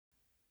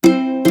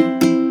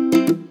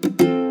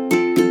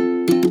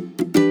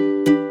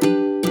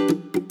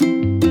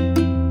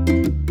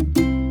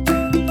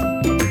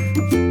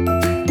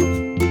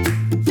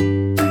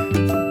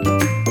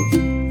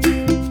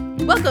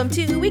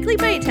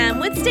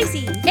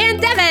Stacy.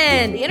 And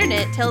Devin. The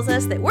internet tells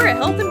us that we're a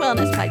health and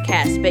wellness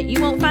podcast, but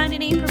you won't find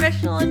any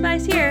professional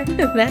advice here.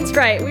 That's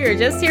right. We are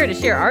just here to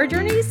share our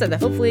journeys so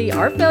that hopefully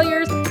our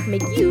failures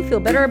make you feel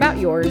better about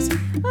yours.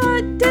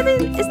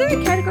 Devin, is there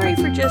a category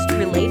for just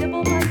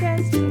relatable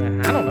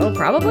podcast? I don't know,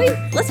 probably.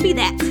 Let's be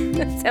that.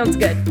 Sounds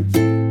good.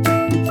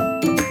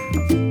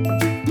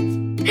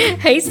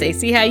 Hey,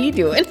 Stacy, how you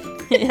doing?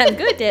 I'm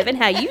good, Devin.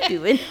 How you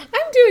doing?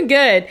 I'm doing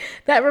good.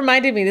 That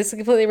reminded me, this is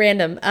completely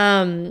random.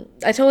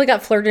 I totally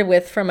got flirted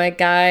with from a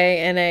guy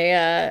in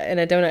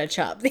a donut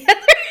shop the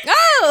other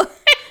Oh,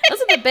 those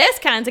are the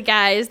best kinds of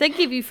guys. They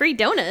give you free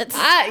donuts.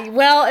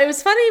 Well, it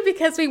was funny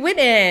because we went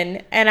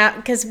in and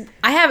because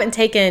I haven't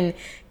taken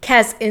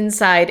Cass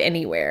inside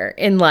anywhere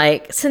in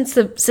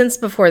since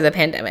before the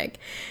pandemic.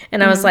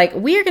 And I was like,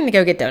 we are going to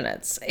go get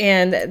donuts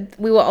and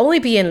we will only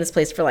be in this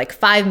place for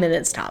 5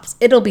 minutes tops.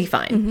 It'll be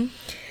fine. Mm-hmm.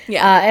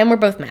 Yeah. And we're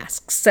both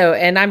masks.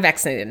 And I'm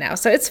vaccinated now.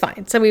 So it's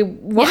fine. So we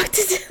walked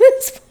into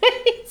this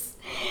place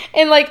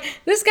and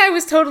this guy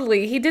was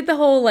he did the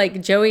whole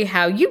Joey,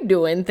 how you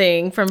doing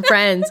thing from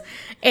Friends.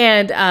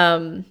 And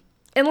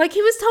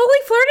he was totally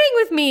flirting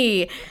with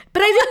me,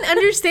 but I didn't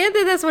understand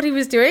that that's what he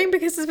was doing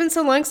because it's been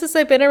so long since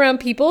I've been around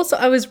people. So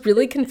I was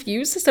really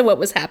confused as to what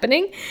was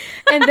happening.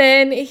 And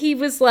then he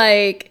was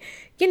like,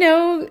 she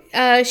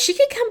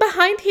could come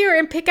behind here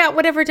and pick out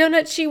whatever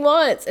donut she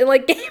wants. And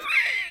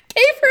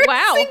gave her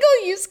a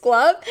single-use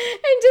glove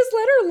and just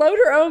let her load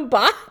her own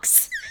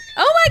box.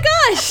 Oh my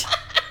gosh.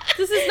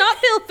 This is not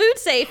feel food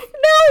safe.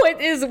 No, it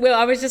is. Well,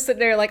 I was just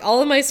sitting there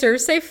all of my serve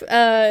safe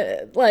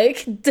bells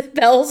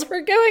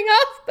were going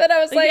off, but I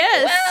was like,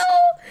 yes.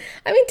 Well,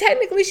 I mean,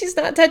 technically she's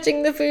not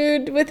touching the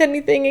food with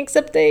anything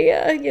except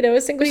a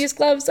single-use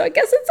glove, so I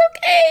guess it's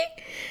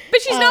okay.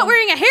 But she's not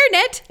wearing a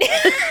hairnet.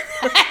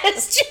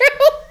 That's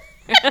true.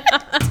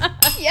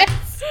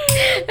 Yes,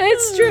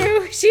 that's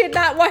true. She had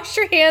not washed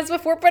her hands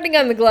before putting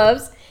on the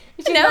gloves.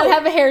 She did not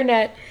have a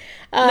hairnet.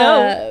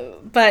 No.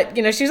 But,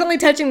 she was only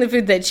touching the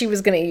food that she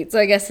was going to eat, so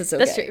I guess it's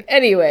okay. That's true.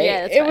 Anyway,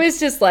 it was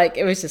just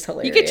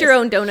hilarious. You get your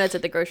own donuts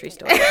at the grocery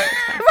store.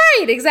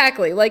 Right,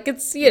 exactly.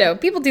 It's,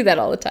 people do that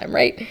all the time,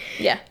 right?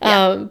 Yeah.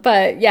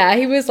 But yeah,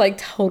 he was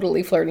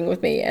totally flirting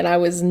with me, and I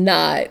was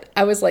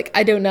like,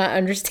 I do not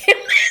understand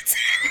what's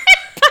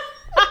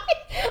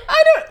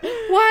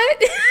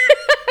what?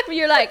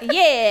 You're like,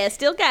 yeah,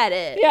 still got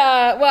it.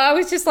 Yeah, well, I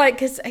was just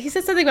because he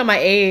said something about my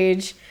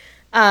age.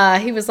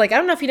 He was like, I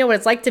don't know if you know what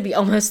it's like to be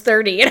almost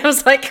 30. And I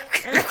was like,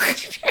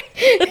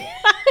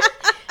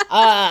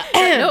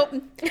 nope.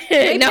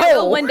 Maybe I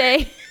will one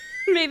day.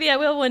 Maybe I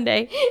will one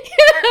day.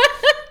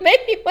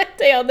 Maybe one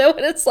day I'll know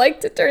what it's like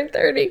to turn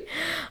 30.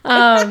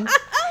 But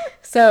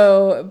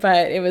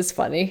it was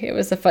funny. It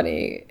was I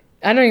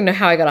don't even know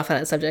how I got off on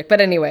that subject.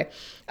 But anyway.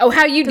 Oh,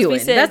 how you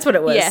doing? That's what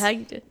it was. Yeah, how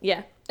you doing?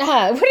 Yeah.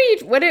 How are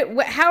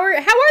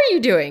you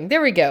doing?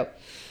 There we go.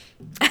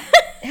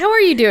 How are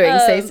you doing,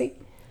 Stacey?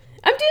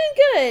 I'm doing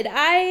good.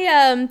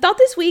 I thought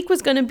this week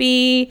was going to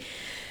be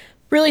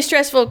really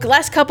stressful. The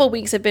last couple of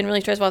weeks have been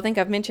really stressful. I think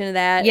I've mentioned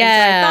that. Yeah.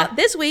 And so I thought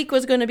this week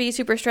was going to be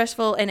super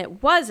stressful, and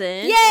it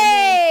wasn't.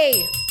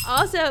 Yay!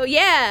 Also,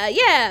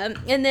 yeah.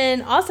 And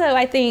then also,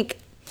 I think,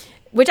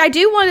 which I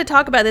do want to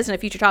talk about this in a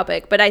future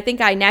topic, but I think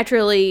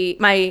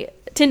my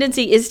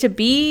tendency is to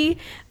be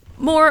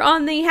more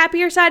on the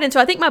happier side, and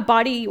so I think my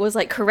body was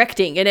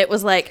correcting, and it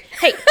was like,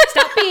 hey,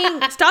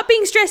 stop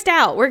being stressed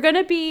out. We're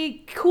gonna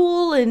be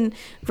cool and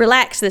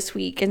relaxed this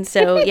week. And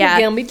so yeah,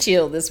 we're gonna be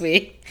chill this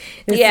week.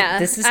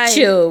 This is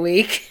chill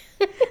week.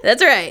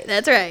 That's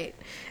right.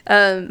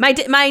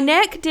 My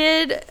neck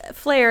did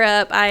flare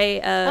up.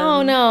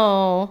 Oh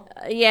no.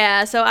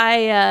 Yeah, so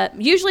I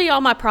usually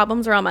all my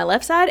problems are on my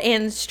left side,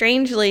 and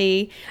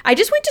strangely, I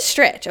just went to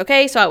stretch,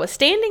 okay? So I was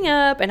standing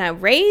up, and I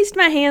raised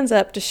my hands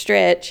up to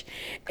stretch,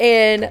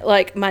 and,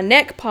 my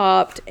neck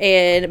popped,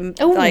 and,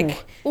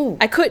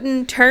 I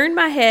couldn't turn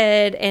my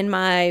head, and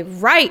my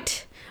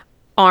right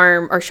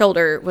arm or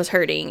shoulder was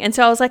hurting. And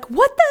so I was like,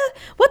 what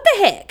the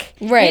heck?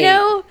 Right.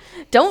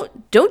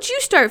 Don't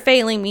you start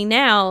failing me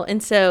now.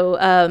 And so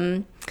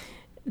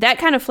that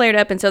kind of flared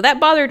up, and so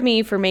that bothered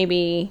me for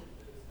maybe...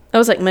 That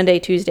was Monday,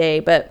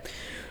 Tuesday, but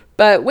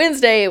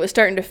Wednesday it was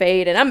starting to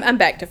fade, and I'm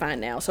back to fine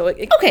now. So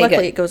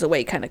luckily it goes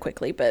away kind of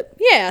quickly. But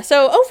yeah,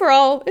 so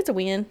overall it's a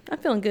win. I'm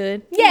feeling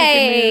good.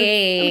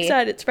 Yay! I'm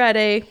excited. It's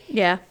Friday.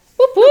 Yeah.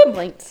 Whoop whoop. No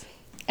complaints.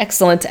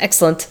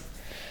 Excellent.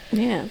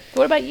 Yeah.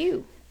 What about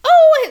you?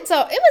 Oh, so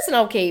it was an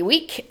okay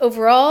week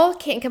overall.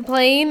 Can't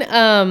complain.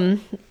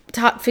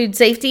 Top food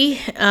safety.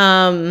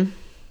 And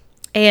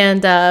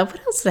what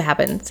else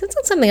happened? Since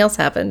something else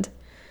happened.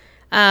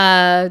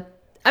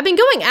 I've been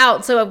going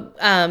out, so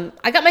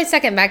I got my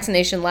second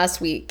vaccination last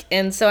week,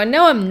 and so I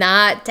know I'm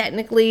not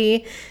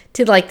technically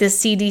to the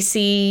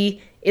CDC,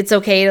 it's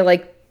okay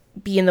to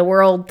be in the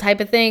world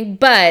type of thing,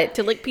 but...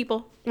 To lick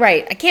people?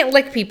 Right, I can't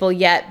lick people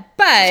yet,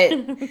 but I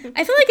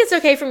feel it's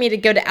okay for me to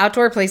go to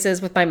outdoor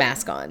places with my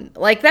mask on.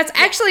 That's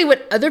actually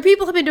what other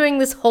people have been doing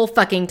this whole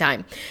fucking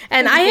time,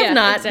 and I have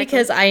not,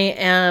 because I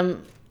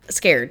am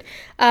scared.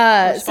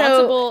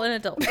 Responsible and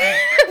adult.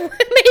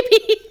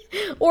 Maybe.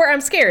 Or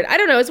I'm scared. I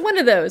don't know. It's one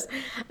of those.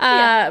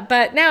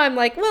 But now I'm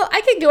like, well,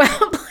 I could go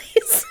out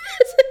places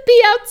and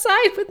be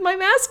outside with my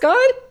mask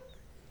on.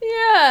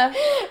 Yeah.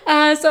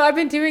 So I've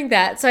been doing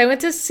that. So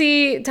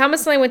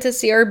Thomas and I went to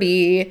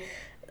CRB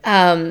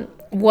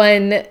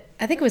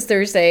I think it was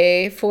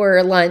Thursday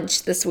for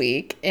lunch this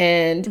week.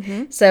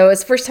 And so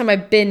it's the first time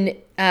I've been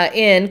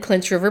in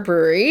Clinch River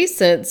Brewery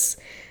since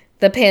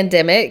the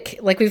pandemic.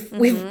 Like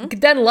we've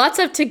done lots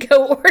of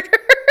to-go orders.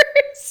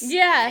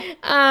 Yeah.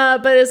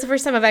 But it's the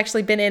first time I've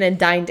actually been in and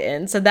dined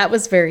in. So that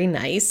was very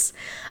nice.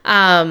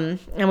 And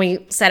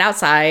we sat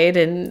outside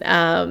and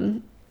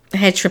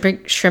had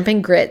shrimp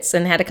and grits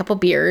and had a couple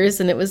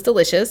beers, and it was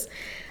delicious.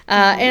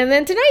 And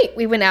then tonight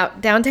we went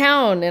out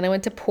downtown and I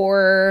went to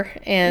Pour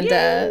and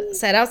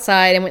sat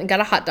outside and went and got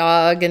a hot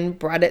dog and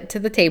brought it to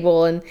the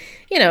table. And,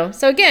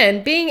 so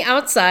again, being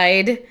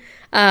outside,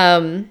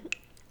 that's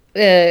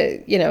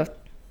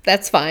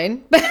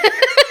fine.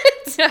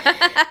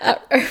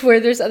 Where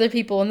there's other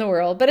people in the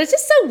world. But it's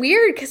just so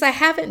weird because I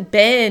haven't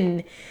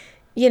been,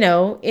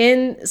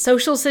 in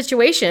social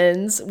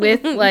situations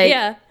with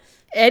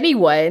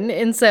anyone.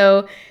 And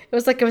so it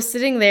was like I was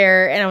sitting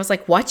there and I was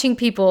like watching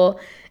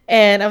people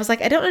and I was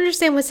like, I don't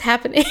understand what's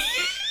happening.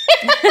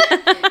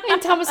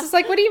 And Thomas was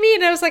like, what do you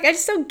mean? And I was like, I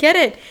just don't get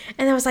it.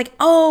 And I was like,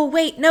 oh,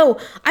 wait, no,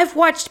 I've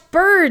watched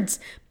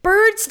birds.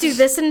 Birds do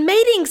this in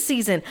mating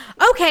season.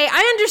 Okay,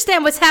 I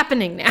understand what's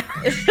happening now.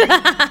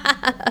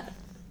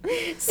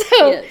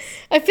 So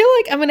I feel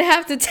like I'm going to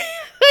have to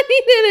I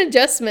need an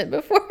adjustment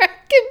before I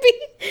can be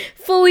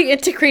fully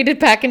integrated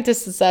back into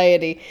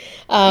society.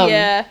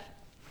 But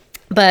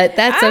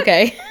that's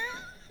okay.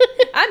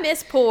 I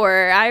miss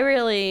Pour. I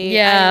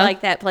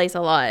like that place a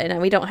lot,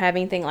 and we don't have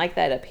anything like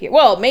that up here.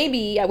 Well,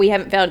 maybe we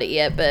haven't found it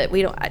yet, but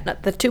we don't.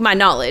 To my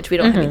knowledge, we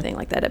don't have anything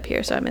like that up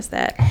here, so I miss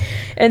that.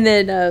 And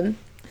then,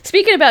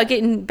 speaking about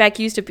getting back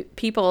used to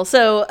people,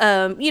 so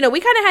we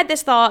kind of had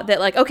this thought that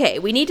like, okay,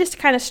 we need to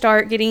kind of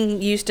start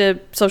getting used to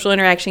social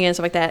interaction and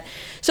stuff like that.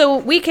 So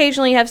we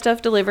occasionally have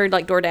stuff delivered,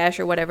 like DoorDash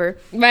or whatever,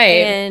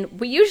 right? And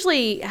we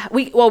usually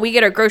we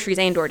get our groceries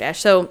and DoorDash.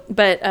 So,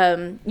 but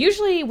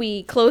usually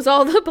we close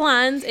all the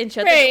blinds and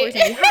shut the doors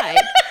and we hide.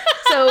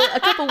 So a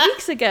couple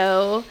weeks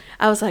ago,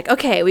 I was like,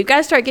 okay, we've got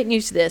to start getting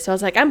used to this. So I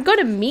was like, I'm going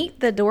to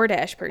meet the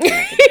DoorDash person.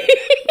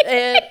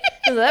 And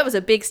so that was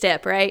a big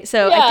step, right?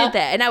 So I did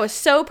that, and I was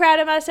so proud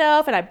of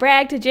myself, and I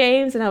bragged to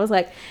James, and I was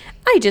like,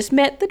 I just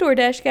met the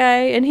DoorDash guy,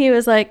 and he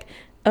was like,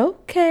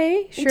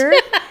 okay, sure.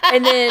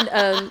 And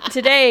then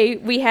today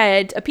we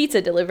had a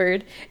pizza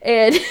delivered,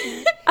 and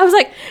I was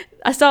like,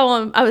 I saw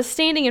him. I was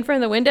standing in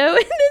front of the window, and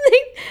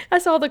then I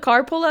saw the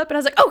car pull up, and I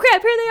was like, oh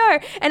crap, here they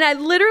are. And I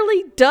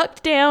literally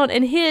ducked down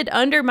and hid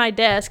under my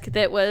desk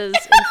that was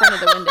in front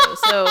of the window.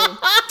 So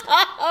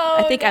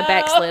I think I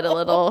backslid a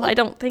little. I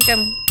don't think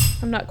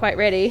I'm not quite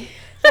ready.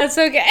 That's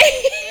okay.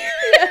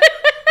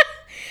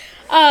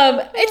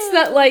 It's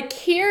not like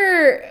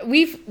here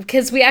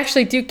because we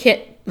actually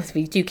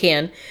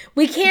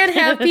we can't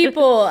have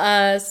people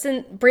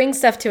bring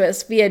stuff to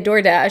us via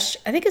DoorDash.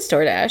 I think it's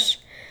DoorDash.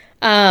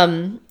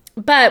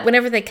 But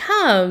whenever they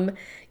come,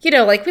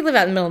 like we live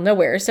out in the middle of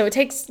nowhere, so it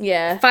takes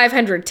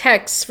 500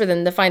 texts for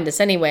them to find us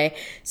anyway.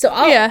 So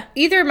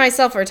either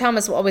myself or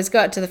Thomas will always go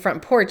out to the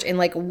front porch and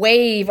like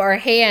wave our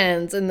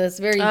hands in this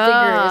very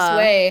vigorous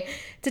way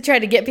to try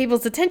to get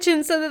people's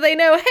attention so that they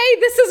know, hey,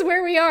 this is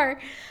where we are.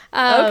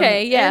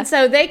 And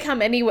so they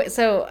come anyway.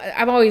 So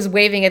I'm always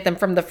waving at them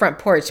from the front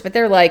porch, but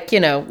they're like,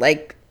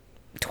 like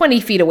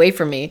 20 feet away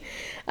from me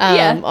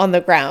on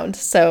the ground.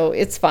 So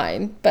it's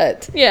fine.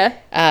 But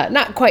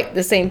not quite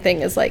the same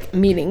thing as like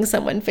meeting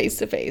someone face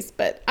to face.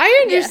 But I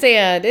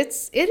understand. It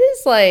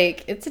is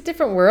like, it's a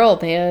different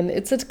world, man.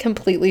 It's a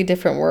completely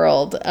different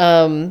world.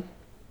 I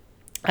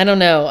don't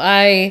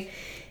know.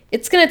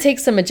 It's going to take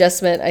some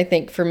adjustment, I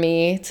think, for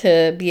me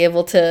to be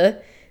able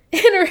to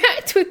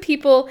interact with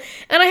people.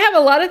 And I have a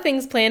lot of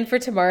things planned for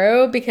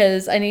tomorrow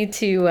because I need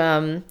to,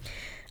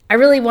 I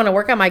really want to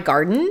work on my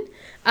garden.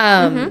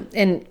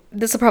 And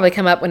this will probably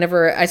come up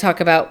whenever I talk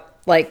about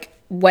like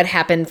what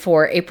happened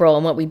for April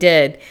and what we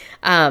did.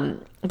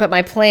 But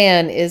my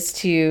plan is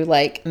to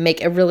like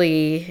make a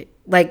really,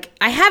 like,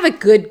 I have a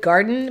good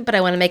garden, but I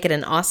want to make it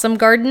an awesome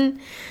garden.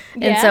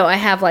 And so I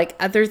have like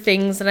other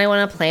things that I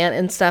want to plant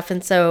and stuff.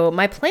 And so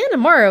my plan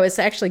tomorrow is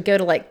to actually go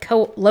to like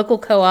local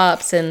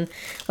co-ops and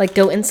like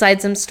go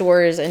inside some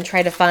stores and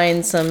try to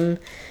find some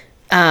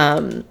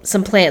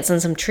plants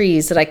and some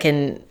trees that I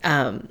can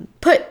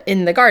put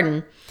in the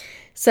garden.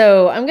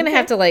 So I'm going to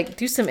have to like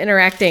do some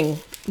interacting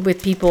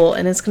with people,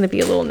 and it's going to be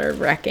a little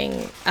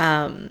nerve-wracking.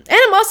 And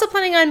I'm also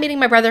planning on meeting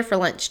my brother for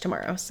lunch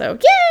tomorrow. So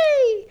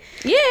yay!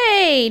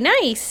 Yay!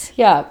 Nice.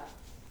 Yeah.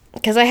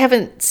 Because I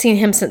haven't seen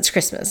him since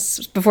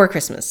before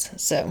Christmas.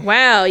 So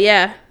wow,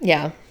 yeah.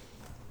 Yeah.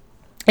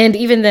 And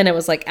even then it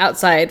was like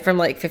outside from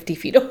like 50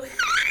 feet away.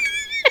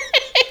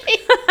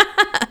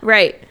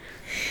 Right.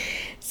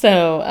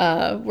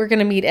 So we're going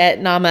to meet at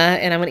Nama,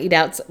 and we're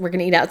going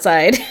to eat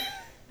outside.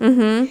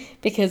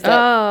 Because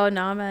Oh,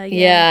 Nama.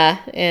 yeah,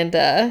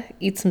 and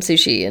eat some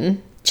sushi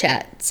and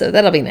chat. So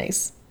that'll be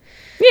nice.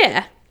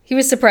 Yeah. He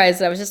was surprised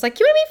that I was just like,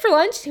 "You want to meet for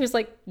lunch?" He was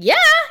like, "Yeah,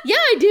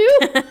 I do."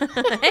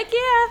 Heck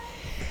yeah.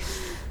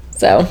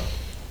 So,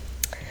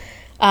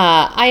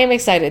 I am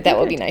excited. That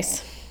will be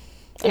nice.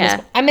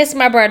 Yeah. I miss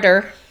my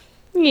brother.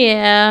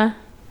 Yeah.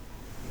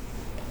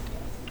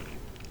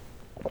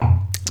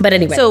 But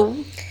anyway. So,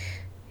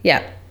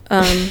 yeah.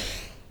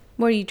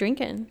 what are you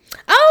drinking?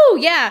 Oh,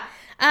 yeah.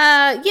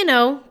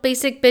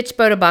 Basic bitch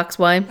Boda box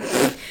wine.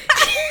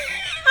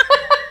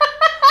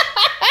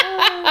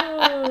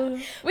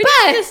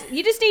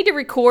 You just need to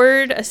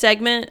record a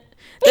segment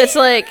that's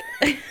like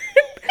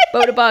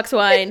Boda box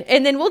wine,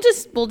 and then we'll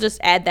just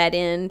add that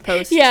in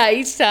post. Yeah,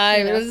 each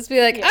time it'll just be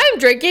like, I'm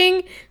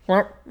drinking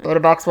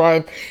Boda box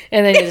wine,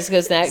 and then it just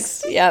goes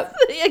next. Yep.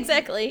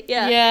 Exactly.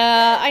 Yeah.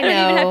 Yeah, I know. I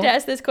don't even have to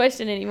ask this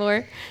question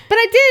anymore. But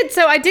I did.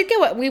 So I did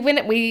go. We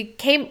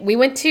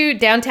went to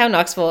downtown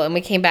Knoxville, and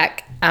we came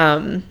back.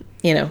 To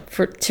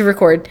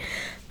record.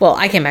 Well,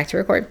 I came back to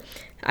record.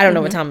 I don't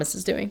know what Thomas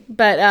is doing,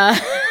 but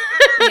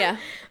Yeah.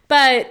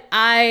 But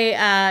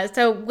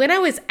so when I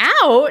was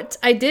out,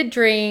 I did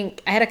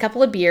drink. I had a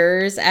couple of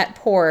beers at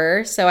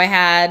Pour. So I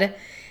had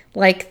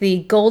like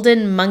the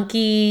Golden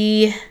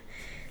Monkey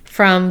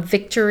from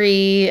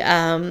Victory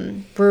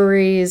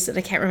Breweries. And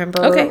I can't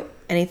remember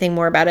anything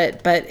more about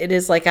it, but it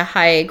is like a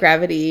high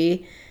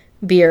gravity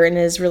beer and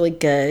is really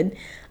good.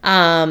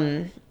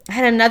 I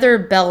had another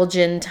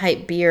Belgian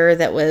type beer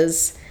that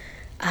was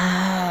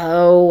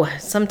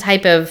some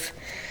type of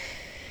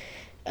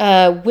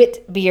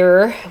wit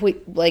beer,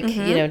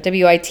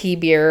 WIT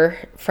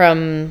beer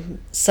from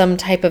some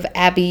type of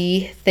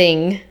Abbey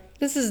thing.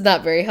 This is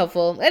not very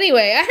helpful.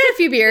 Anyway, I had a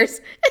few beers.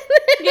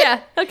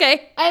 Yeah.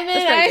 Okay. And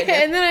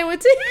then I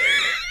went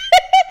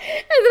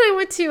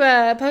to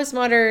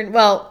Postmodern.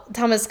 Well,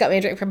 Thomas got me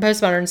a drink from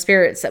Postmodern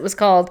Spirits that was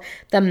called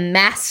the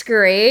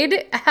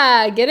Masquerade.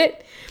 Get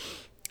it?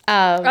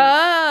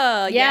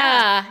 Oh,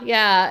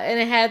 yeah, and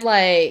it had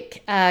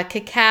like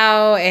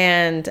cacao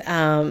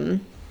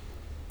and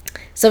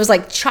so it was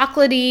like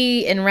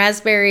chocolatey and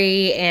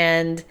raspberry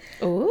and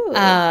Ooh.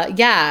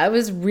 it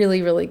was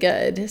really, really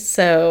good.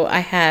 So I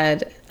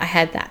had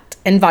that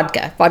and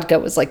vodka. Vodka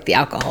was like the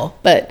alcohol,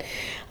 but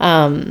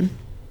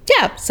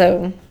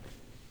so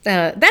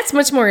that's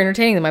much more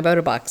entertaining than my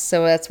Boda box.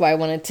 So that's why I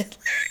wanted to let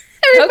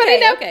everybody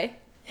know. Okay.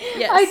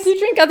 Yes. I do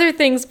drink other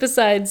things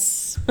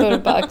besides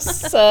Boda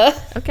box.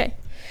 Okay.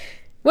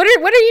 What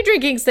are you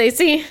drinking,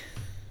 Stacey?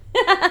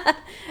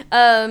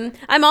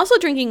 I'm also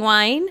drinking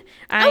wine.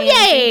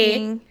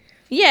 Yay!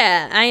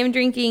 I am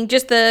drinking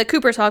just the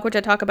Cooper's Hawk, which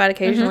I talk about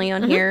occasionally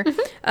on here.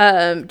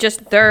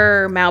 Just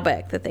their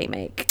Malbec that they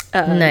make.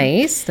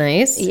 Nice.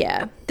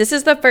 Yeah. This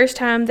is the first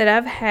time that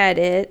I've had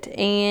it,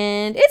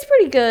 and it's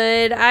pretty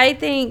good. I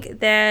think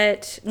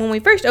that when we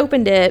first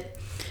opened it,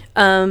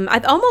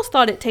 I almost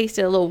thought it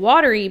tasted a little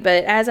watery,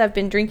 but as I've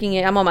been drinking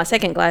it, I'm on my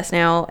second glass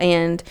now,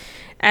 and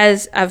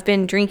as I've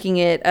been drinking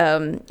it,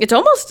 it's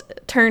almost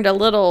turned a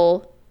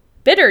little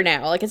bitter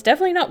now. Like, it's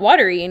definitely not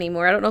watery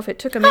anymore. I don't know if it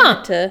took a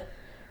minute to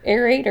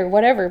aerate or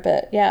whatever,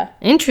 but yeah.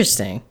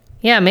 Interesting.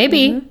 Yeah,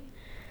 maybe.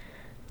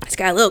 It's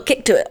got a little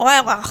kick to it.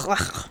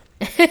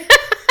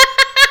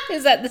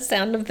 Is that the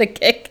sound of the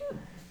kick?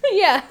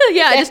 Yeah.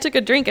 I just took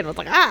a drink and was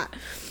like,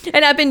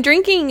 And I've been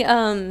drinking,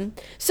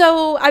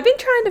 so I've been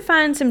trying to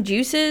find some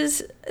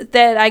juices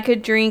that I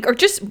could drink, or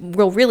just,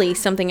 really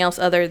something else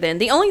other than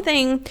the only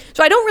thing.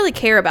 So I don't really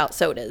care about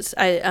sodas,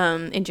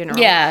 in general.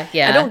 Yeah.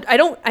 I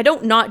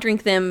don't not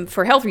drink them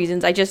for health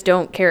reasons. I just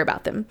don't care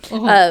about them.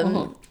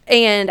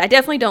 And I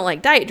definitely don't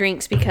like diet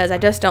drinks because I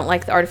just don't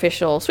like the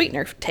artificial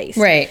sweetener taste.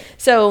 Right.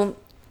 So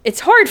it's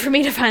hard for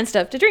me to find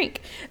stuff to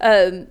drink.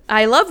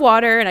 I love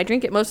water and I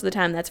drink it most of the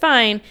time. That's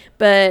fine.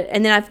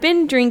 And then I've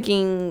been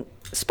drinking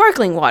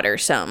sparkling water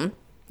some.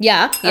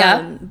 Yeah.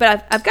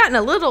 But I've gotten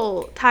a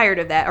little tired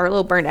of that, or a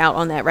little burned out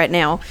on that right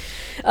now.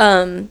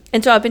 And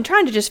so I've been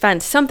trying to just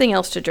find something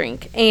else to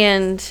drink.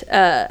 And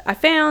I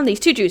found these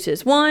two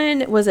juices.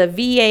 One was a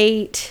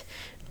V8,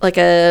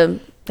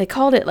 they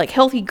called it like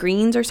healthy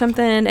greens or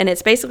something. And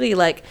it's basically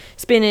like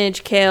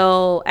spinach,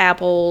 kale,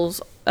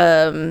 apples,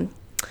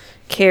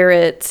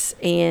 carrots,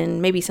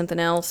 and maybe something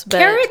else. But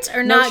carrots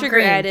are no not sugar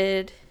green.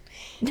 added.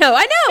 No,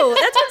 I know.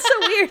 That's what's so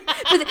weird.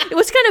 But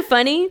what's kind of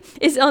funny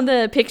is on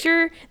the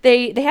picture,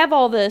 they have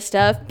all the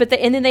stuff,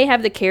 and then they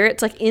have the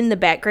carrots like in the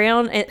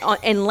background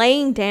and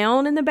laying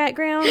down in the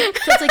background.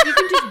 So it's like you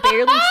can just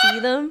barely see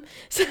them.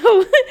 So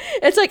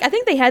it's like I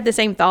think they had the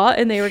same thought,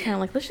 and they were kind of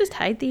like, let's just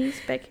hide these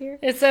back here.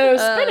 It's so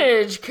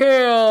spinach,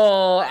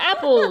 kale,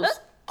 apples,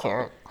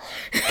 carrot.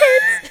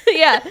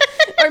 Yeah,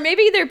 or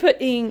maybe they're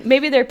putting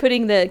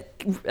the.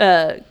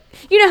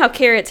 You know how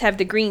carrots have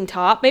the green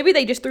top? Maybe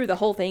they just threw the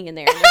whole thing in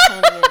there and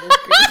they're telling it is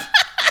green.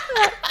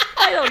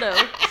 I don't know.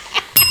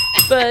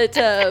 But,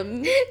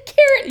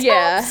 carrot tops.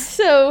 Yeah.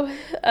 So,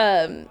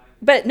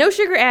 but no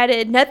sugar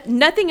added,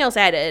 nothing else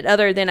added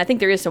other than I think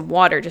there is some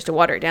water just to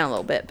water it down a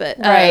little bit. But,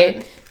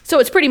 right. So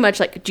it's pretty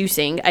much like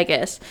juicing, I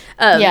guess.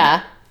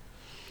 Yeah.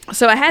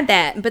 So I had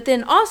that, but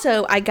then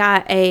also I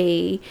got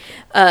a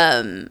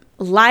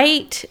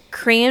light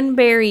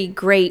cranberry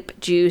grape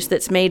juice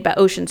that's made by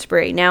Ocean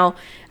Spray. Now,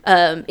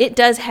 it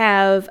does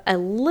have a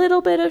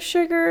little bit of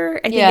sugar.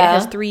 I think it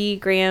has 3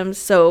 grams.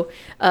 So,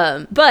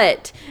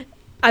 but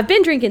I've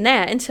been drinking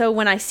that, and so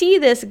when I see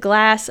this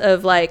glass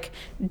of like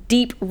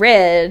deep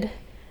red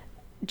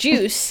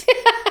juice,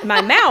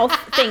 my mouth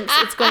thinks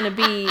it's going to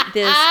be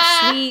this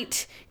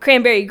sweet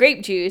cranberry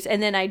grape juice,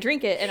 and then I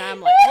drink it, and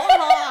I'm like,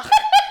 oh,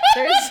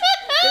 there's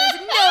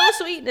no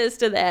sweetness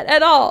to that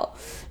at all.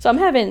 So I'm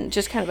having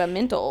just kind of a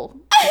mental,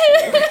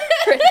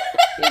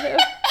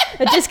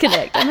 a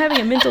disconnect. I'm having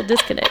a mental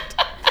disconnect.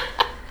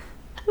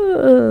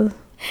 Oh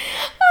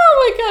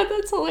my God,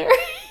 that's hilarious.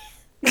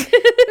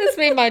 This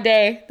made my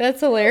day. That's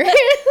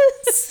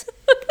hilarious.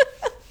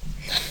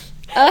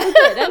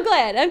 Good. I'm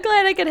glad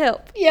I could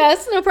help.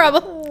 Yes, no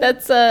problem.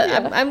 That's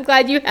I'm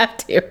glad you have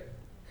to.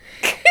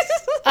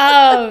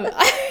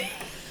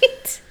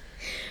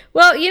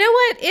 Well, you know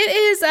what?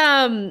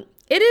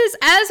 It is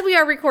as we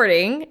are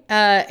recording,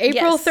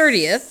 April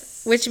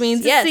 30th, which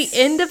means it's the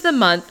end of the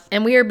month,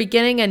 and we are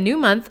beginning a new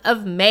month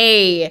of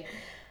May.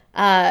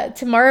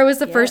 Tomorrow is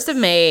the 1st of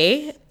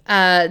May.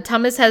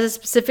 Thomas has a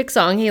specific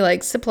song he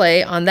likes to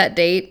play on that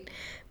date,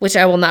 which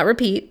I will not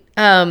repeat,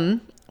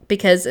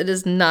 because it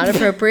is not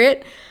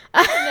appropriate.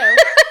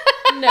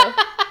 No.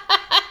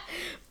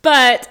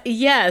 But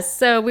yes,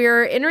 so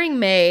we're entering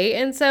May,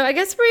 and so I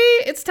guess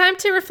it's time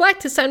to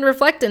reflect. It's time to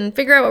reflect and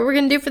figure out what we're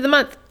going to do for the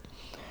month.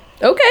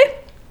 Okay.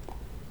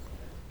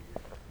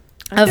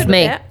 Of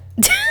May.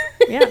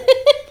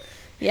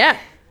 Yeah.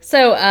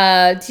 So,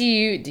 do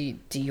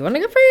you want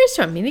to go first?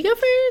 Do you want me to go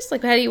first?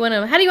 Like, how do you want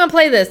to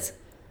play this?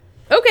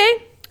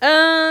 Okay.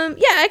 Yeah,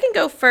 I can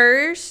go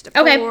first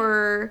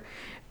for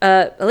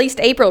at least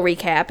April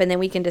recap, and then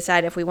we can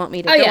decide if we want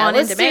me to go on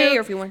into May,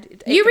 or if you want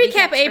to. You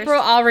recap April,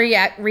 first. I'll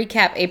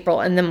recap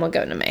April, and then we'll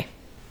go into May.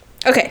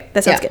 Okay,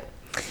 that sounds good.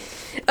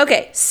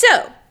 Okay,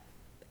 so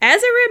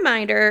as a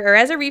reminder or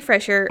as a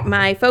refresher,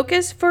 my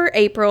focus for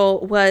April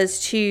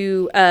was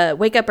to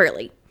wake up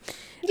early.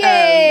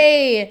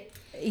 Yay!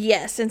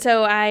 Yes, and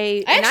so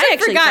I actually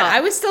forgot. I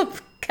was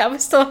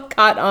still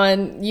caught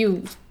on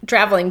you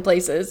traveling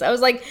places. I was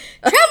like,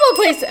 travel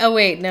places. Oh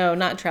wait, no,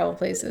 not travel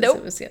places. Nope.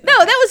 It was that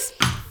was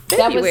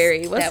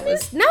February.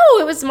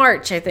 It was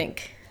March, I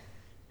think.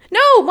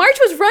 No, March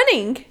was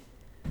running.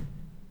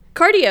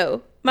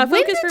 Cardio. My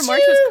focus for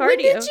March was cardio. When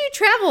did you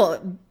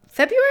travel?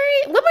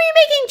 February? When were you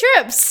making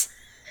trips?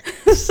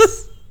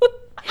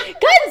 God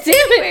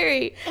damn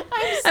it!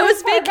 I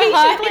was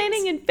vacation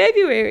planning in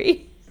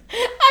February.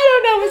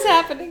 I don't know what's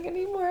happening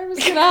anymore. I'm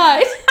just gonna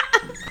hide.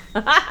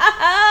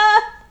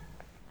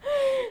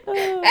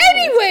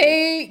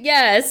 Anyway,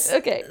 yes.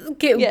 Okay.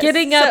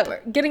 Getting up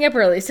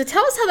early. So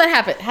tell us how that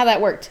happened. How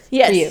that worked for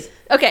you.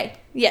 Okay.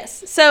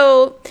 Yes.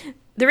 So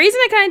the reason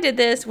I kind of did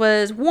this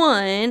was,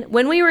 one,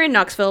 when we were in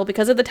Knoxville,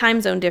 because of the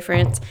time zone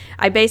difference,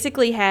 I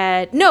basically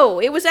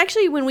it was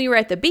actually when we were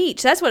at the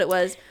beach. That's what it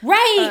was.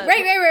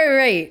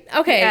 Right.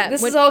 Okay.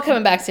 This is all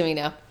coming back to me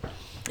now.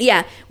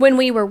 Yeah, when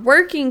we were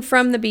working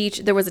from the beach,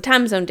 there was a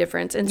time zone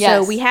difference. And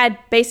so we had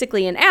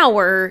basically an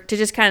hour to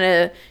just kind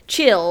of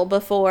chill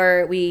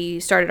before we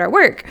started our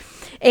work.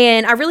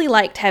 And I really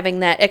liked having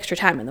that extra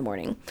time in the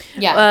morning.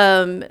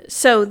 Yeah.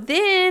 So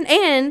then,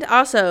 and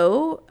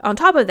also on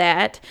top of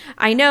that,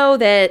 I know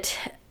that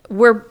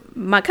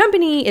my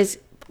company is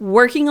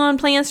working on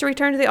plans to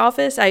return to the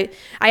office. I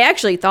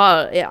actually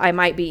thought I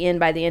might be in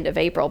by the end of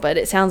April, but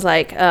it sounds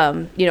like,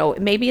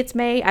 maybe it's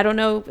May. I don't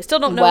know. Still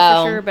don't know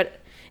for sure, but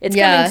it's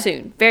coming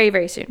soon. Very,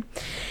 very soon.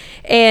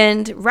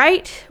 And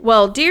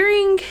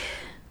during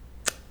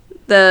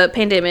the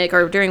pandemic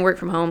or during work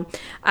from home,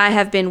 I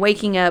have been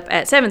waking up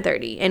at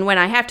 7:30. And when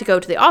I have to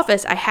go to the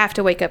office, I have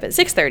to wake up at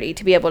 6:30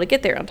 to be able to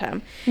get there on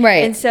time.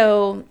 Right. And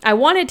so I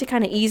wanted to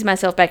kind of ease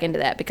myself back into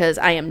that because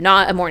I am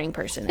not a morning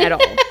person at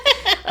all.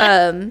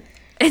 And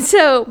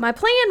so my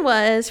plan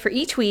was for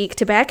each week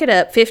to back it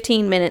up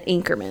 15-minute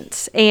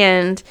increments.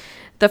 And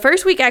the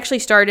first week actually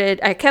started,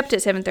 I kept it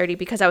 7:30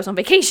 because I was on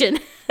vacation.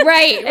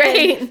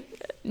 Right.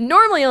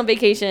 Normally on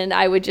vacation,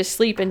 I would just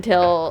sleep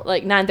until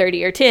like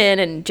 9:30 or 10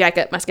 and jack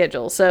up my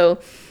schedule. So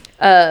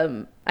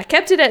I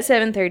kept it at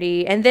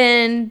 7:30 and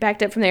then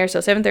backed up from there. So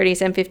 7:30,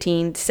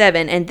 7:15,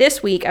 7. And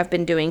this week I've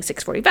been doing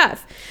 6:45.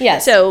 Yeah.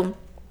 So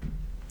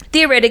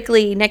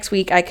theoretically, next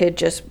week I could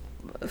just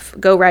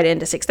go right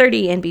into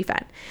 6:30 and be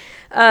fine.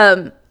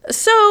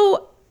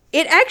 So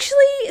it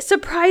actually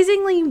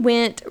surprisingly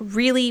went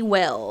really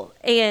well.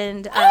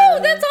 And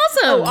that's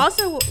awesome.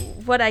 Also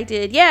what I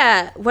did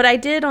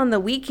on the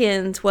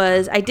weekends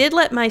was I did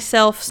let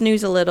myself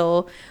snooze a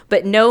little,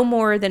 but no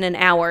more than an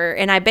hour.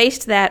 And I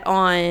based that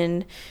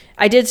on,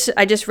 I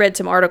just read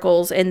some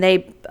articles, and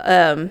they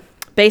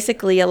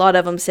basically, a lot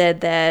of them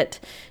said that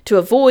to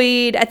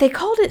avoid, they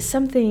called it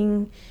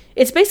something,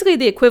 it's basically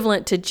the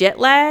equivalent to jet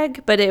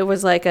lag, but it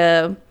was like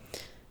a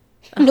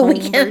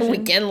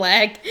weekend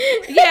lag.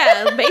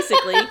 Yeah,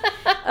 basically.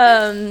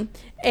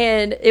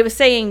 And it was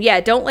saying, yeah,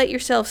 don't let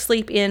yourself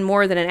sleep in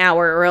more than an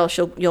hour, or else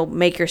you'll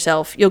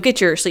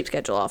get your sleep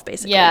schedule off,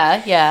 basically.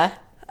 Yeah.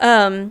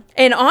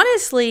 And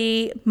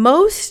honestly,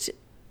 most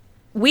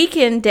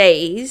weekend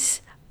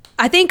days,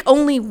 I think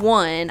only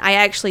one I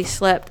actually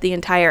slept the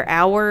entire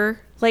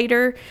hour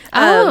later.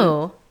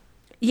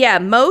 Yeah,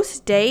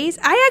 most days.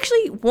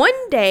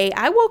 One day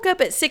I woke up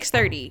at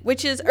 6:30,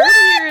 which is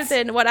earlier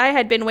than what I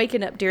had been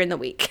waking up during the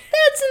week.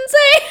 That's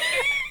insane.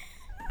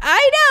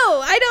 I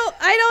know.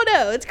 I don't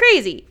know. It's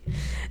crazy.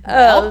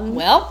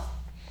 Well.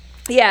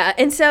 Yeah,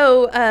 and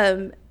so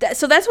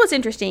so that's what's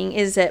interesting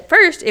is at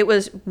first it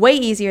was way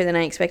easier than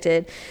I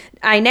expected.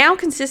 I now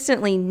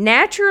consistently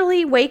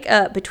naturally wake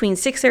up between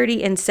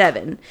 6:30 and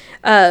 7.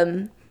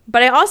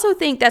 But I also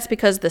think that's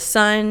because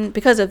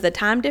of the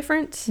time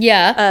difference.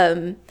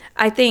 Yeah.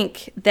 I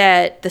think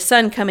that the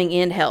sun coming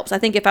in helps. I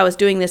think if I was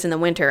doing this in the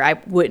winter,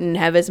 I wouldn't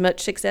have as much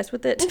success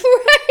with it.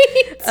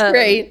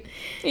 Right.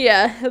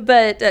 Yeah,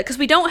 but because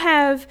we don't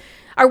have...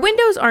 Our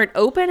windows aren't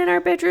open in our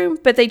bedroom,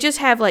 but they just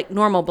have like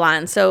normal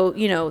blinds. So,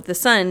 the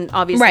sun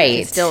obviously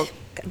can still,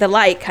 the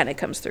light kind of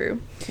comes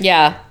through.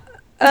 Yeah.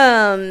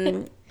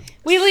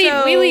 We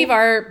leave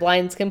our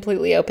blinds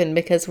completely open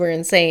because we're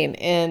insane,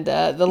 and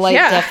the light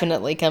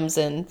definitely comes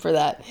in for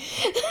that.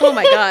 Oh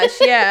my gosh,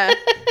 yeah.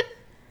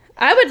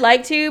 I would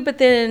like to, but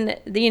then,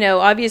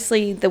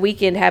 obviously the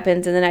weekend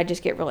happens and then I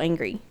just get real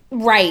angry.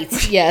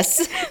 Right, yes.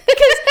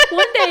 Because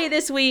one day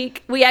this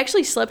week, we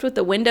actually slept with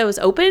the windows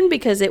open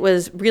because it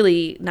was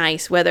really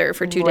nice weather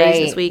for 2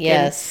 days this week.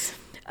 Yes.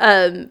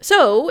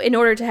 So in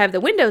order to have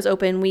the windows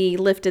open, we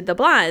lifted the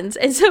blinds.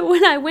 And so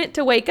when I went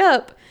to wake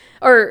up,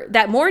 or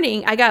that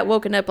morning, I got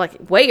woken up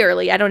like way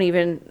early.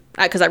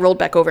 Because I rolled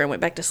back over and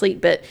went back to sleep,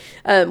 but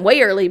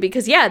way early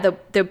because,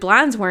 the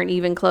blinds weren't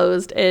even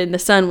closed and the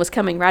sun was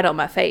coming right on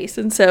my face.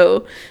 And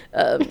so,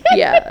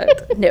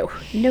 no,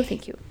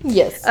 thank you.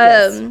 Yes.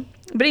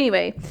 But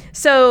anyway,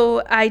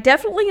 so I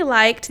definitely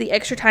liked the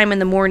extra time in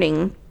the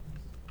morning.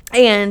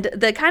 And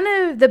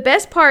the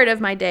best part of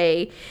my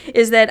day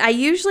is that I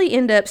usually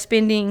end up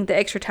spending the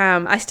extra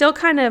time. I still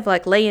kind of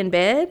like lay in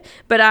bed,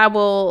 but I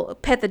will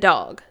pet the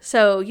dog.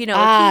 So,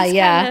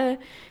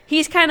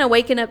 he's kind of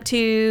waking up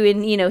too.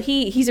 And,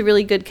 he's a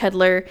really good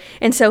cuddler.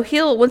 And so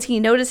once he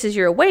notices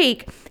you're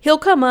awake, he'll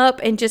come up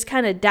and just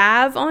kind of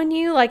dive on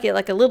you like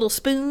a little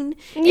spoon.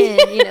 And,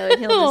 and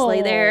he'll just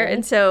lay there.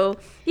 And so,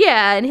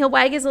 and he'll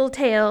wag his little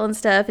tail and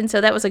stuff. And so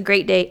that was a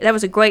great day. That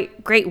was a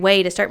great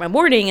way to start my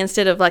morning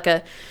instead of like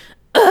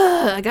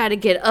I got to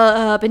get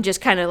up and just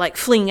kind of like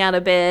fling out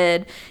of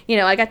bed.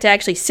 I got to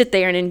actually sit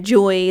there and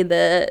enjoy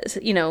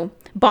the,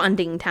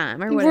 bonding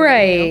time or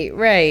whatever.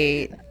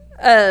 Right.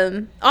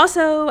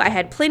 Also, I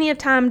had plenty of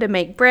time to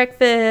make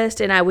breakfast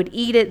and I would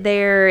eat it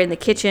there in the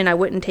kitchen. I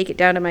wouldn't take it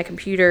down to my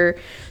computer.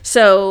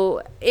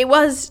 So it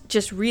was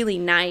just really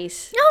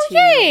nice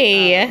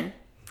to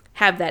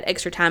have that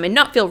extra time and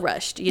not feel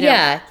rushed,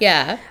 Yeah.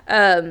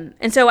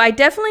 And so I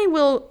definitely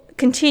will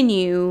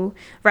continue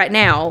right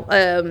now.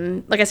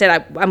 Like I said,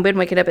 I've been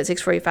waking up at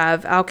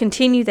 6:45. I'll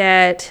continue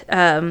that.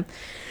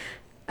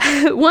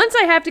 Once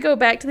I have to go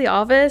back to the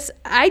office,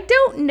 I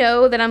don't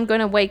know that I'm going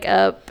to wake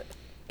up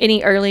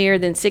any earlier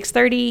than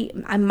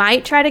 6:30. I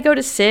might try to go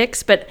to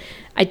 6, but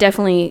I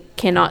definitely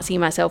cannot see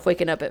myself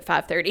waking up at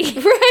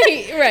 5:30.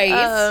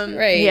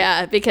 Right.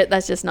 Yeah, because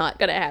that's just not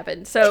going to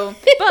happen. So,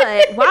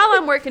 but while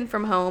I'm working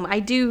from home, I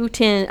do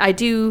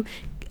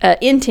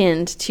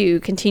intend to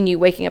continue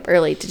waking up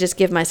early to just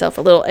give myself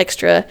a little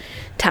extra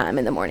time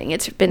in the morning.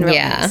 It's been real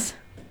nice.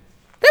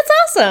 That's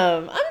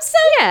awesome.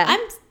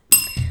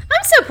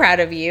 I'm so proud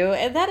of you,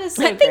 and that is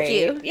so great. Thank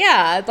you.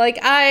 Yeah, like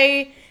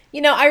I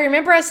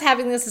remember us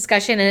having this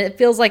discussion, and it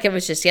feels like it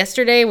was just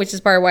yesterday, which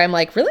is part of why I'm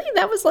like, really,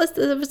 that was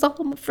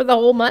for the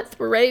whole month.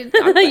 We're ready to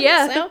talk about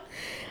this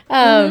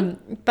now.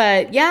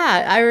 But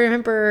yeah, I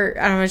remember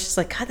I was just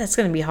like, God, that's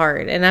going to be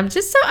hard. And I'm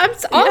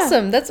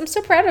awesome. I'm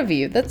so proud of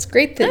you. That's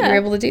great that you're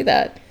able to do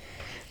that.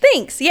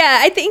 Thanks. Yeah.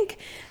 I think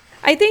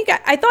I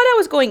thought I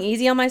was going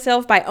easy on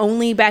myself by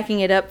only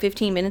backing it up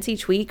 15 minutes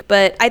each week,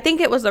 but I think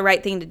it was the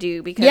right thing to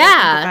do because I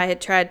think if I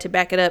had tried to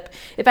back it up,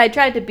 if I had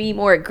tried to be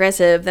more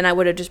aggressive, then I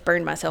would have just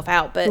burned myself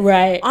out. But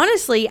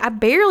honestly, I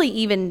barely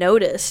even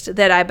noticed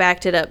that I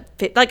backed it up.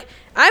 Like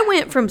I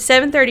went from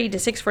 7:30 to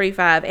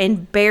 6:45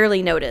 and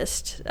barely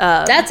noticed.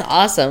 That's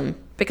awesome.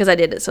 Because I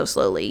did it so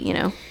slowly,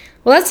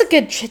 Well, that's a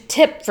good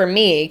tip for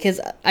me because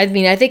I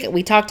think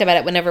we talked about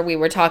it whenever we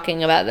were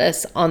talking about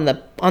this on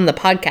the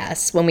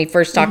podcast when we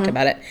first talked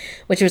about it,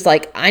 which was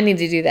like I need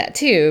to do that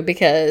too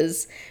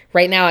because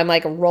right now I'm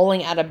like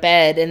rolling out of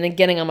bed and then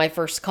getting on my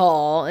first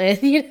call and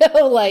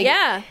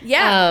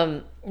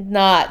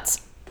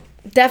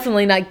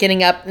definitely not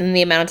getting up in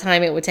the amount of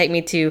time it would take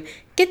me to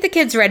get the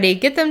kids ready,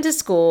 get them to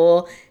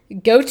school,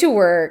 go to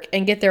work,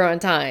 and get there on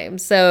time.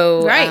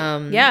 So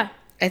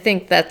I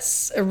think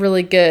that's a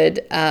really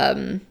good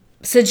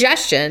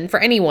suggestion for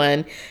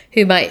anyone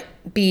who might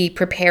be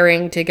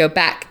preparing to go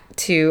back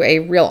to a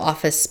real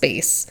office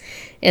space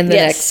in the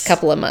next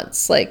couple of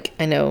months. Like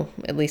I know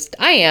at least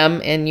I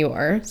am and you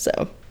are.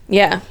 So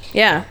yeah,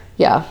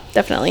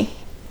 definitely.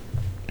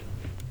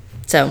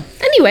 So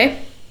anyway,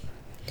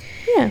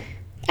 Yeah.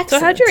 excellent. So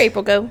how'd your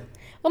April go?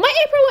 Well, my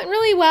April went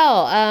really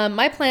well.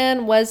 My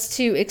plan was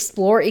to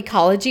explore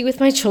ecology with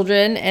my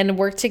children and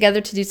work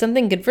together to do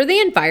something good for the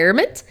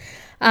environment.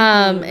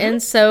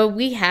 And so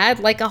we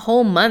had like a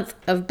whole month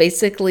of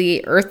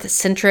basically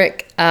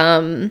Earth-centric,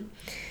 learning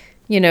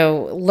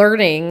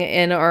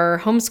in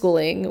our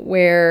homeschooling,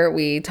 where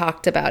we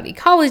talked about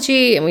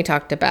ecology and we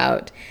talked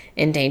about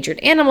endangered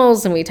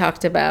animals and we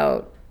talked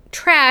about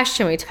trash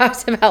and we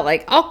talked about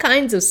like all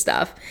kinds of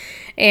stuff.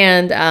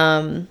 And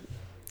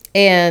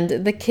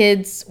the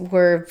kids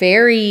were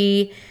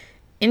very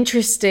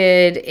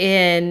interested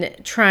in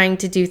trying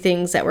to do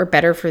things that were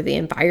better for the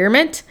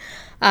environment.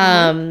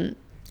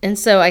 And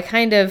so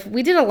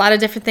we did a lot of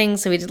different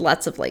things. So we did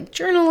lots of like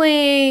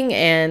journaling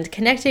and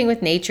connecting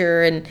with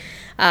nature and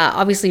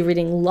obviously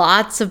reading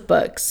lots of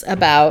books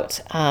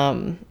about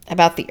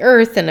the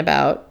earth and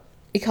about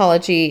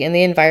ecology and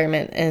the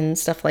environment and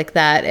stuff like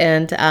that.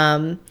 And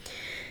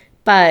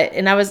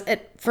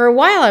for a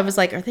while I was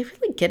like, are they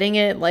really getting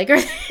it? Like, are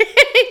they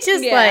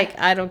just like,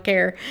 I don't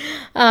care.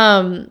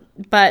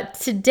 But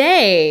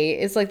today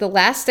is like the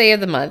last day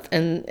of the month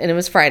and it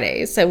was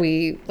Friday. So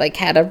we like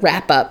had a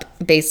wrap up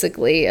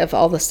basically of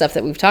all the stuff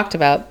that we've talked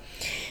about.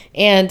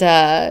 And,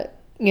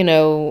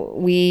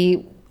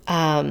 we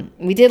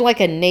did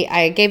like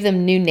I gave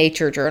them new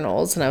nature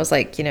journals and I was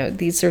like,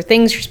 these are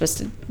things you're supposed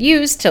to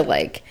use to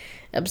like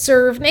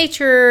observe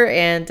nature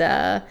and,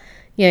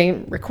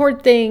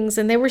 record things.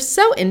 And they were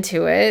so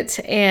into it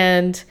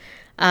and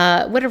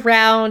went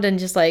around and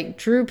just like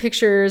drew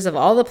pictures of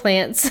all the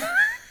plants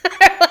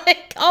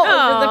like all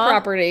over the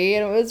property.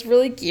 And it was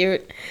really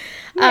cute.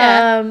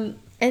 Yeah.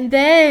 And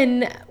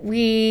then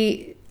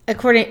I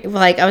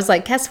was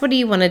like, Cass, what do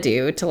you want to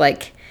do to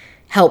like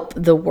help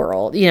the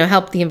world,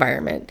 help the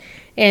environment?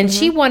 And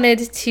she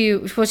wanted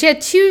to, she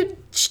had two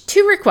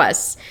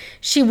requests.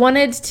 She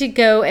wanted to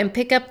go and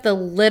pick up the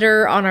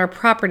litter on our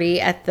property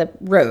at the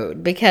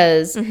road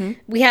because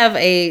we have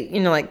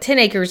 10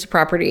 acres of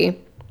property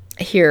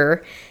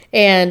here.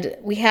 And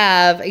we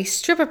have a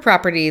strip of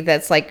property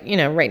that's like,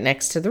 right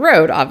next to the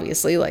road,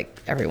 obviously,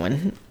 like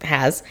everyone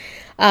has.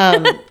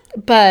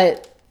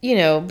 But,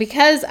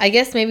 because I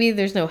guess maybe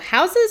there's no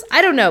houses,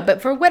 I don't know.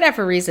 But for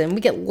whatever reason,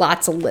 we get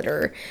lots of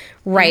litter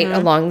right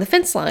along the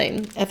fence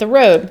line at the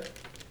road.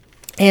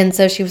 And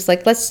so she was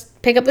like, let's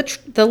pick up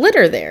the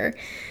litter there.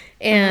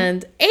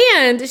 And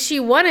she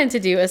wanted to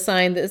do a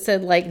sign that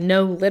said like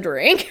no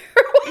littering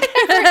or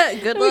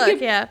whatever. Good luck,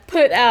 yeah.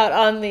 Put out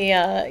on the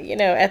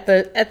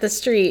at the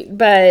street,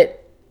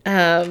 but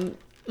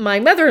my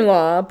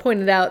mother-in-law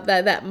pointed out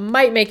that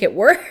might make it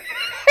worse.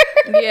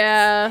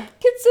 Yeah.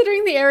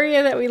 Considering the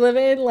area that we live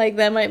in, like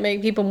that might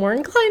make people more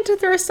inclined to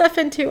throw stuff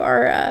into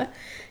our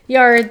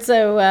yard.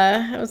 So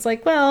I was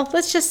like, well,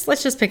 let's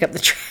just pick up the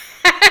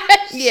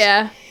trash.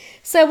 Yeah.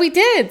 So we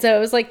did. So it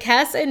was like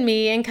Cass and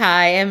me and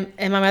Kai and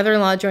my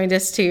mother-in-law joined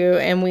us too.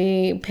 And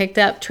we picked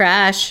up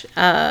trash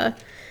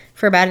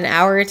for about an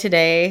hour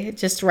today,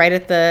 just right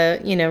at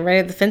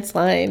the fence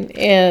line.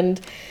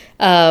 And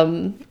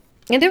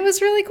it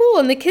was really cool.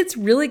 And the kids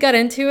really got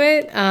into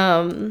it.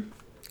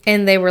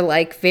 And they were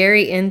like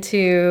very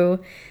into,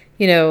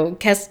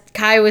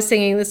 Kai was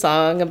singing the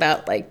song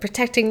about like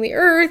protecting the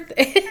earth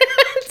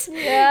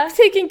and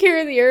taking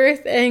care of the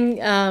earth.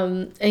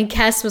 And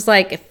Cass was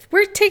like, if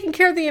we're taking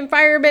care of the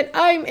environment,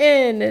 I'm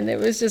in. And it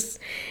was just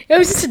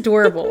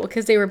adorable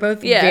because they were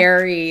both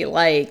very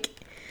like,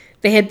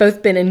 they had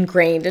both been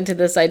ingrained into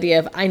this idea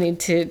of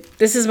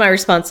this is my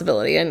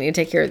responsibility. I need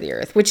to take care of the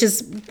earth, which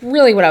is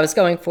really what I was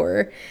going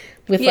for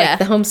with like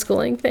the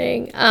homeschooling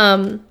thing.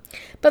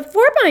 But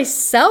for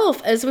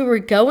myself, as we were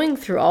going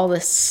through all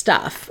this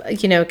stuff,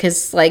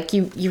 because like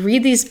you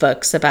read these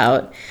books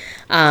about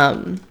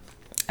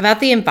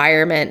the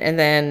environment and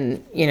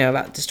then,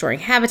 about destroying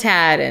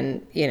habitat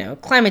and,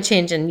 climate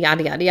change and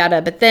yada, yada,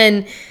 yada. But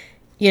then,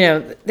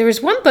 there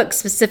was one book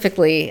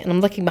specifically, and I'm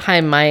looking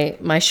behind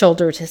my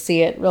shoulder to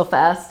see it real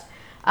fast.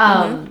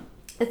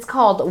 It's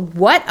called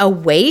What a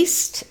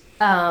Waste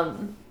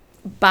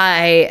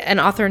by an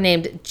author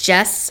named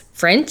Jess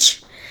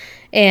French.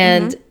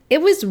 And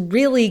it was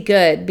really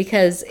good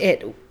because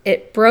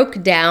it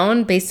broke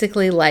down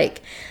basically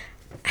like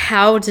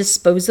how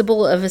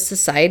disposable of a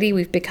society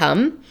we've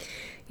become,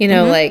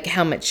 like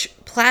how much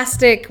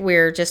plastic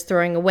we're just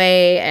throwing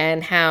away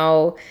and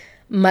how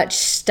much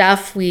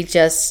stuff we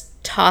just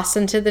toss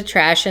into the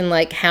trash and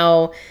like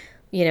how,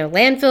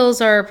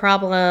 landfills are a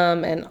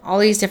problem and all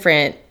these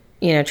different,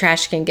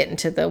 trash can get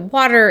into the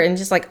water and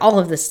just like all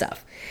of this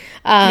stuff.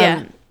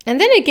 And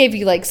then it gave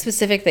you like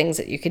specific things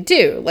that you could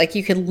do. Like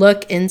you could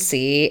look and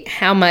see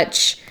how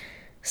much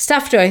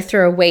stuff do I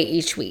throw away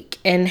each week.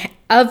 And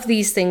of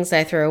these things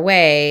I throw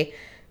away,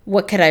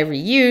 what could I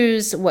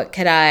reuse? What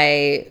could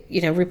I,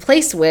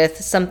 replace with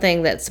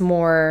something that's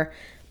more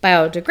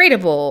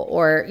biodegradable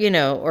or,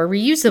 or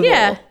reusable?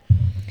 Yeah.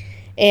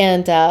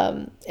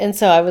 And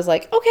so I was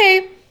like,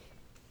 okay,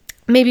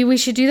 maybe we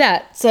should do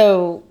that.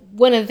 So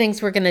one of the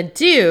things we're going to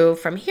do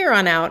from here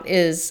on out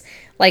is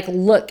like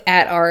look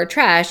at our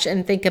trash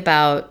and think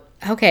about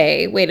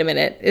okay, wait a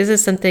minute. Is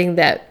this something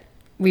that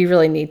we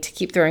really need to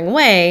keep throwing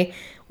away?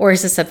 Or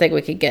is this something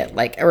we could get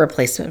like a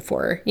replacement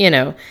for,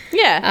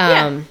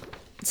 Yeah.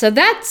 So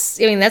that's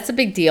a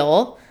big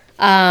deal.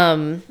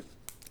 And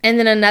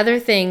then another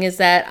thing is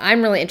that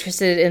I'm really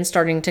interested in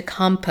starting to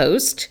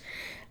compost.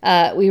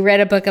 We read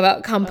a book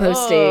about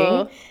composting.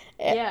 Oh,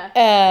 yeah.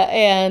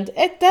 And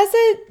it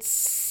doesn't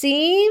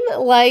seem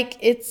like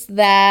it's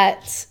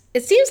that.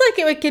 It seems like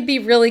it could be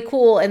really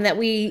cool and that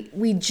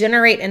we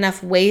generate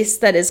enough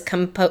waste that is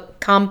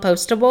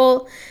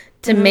compostable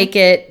to make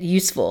it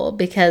useful,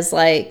 because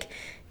like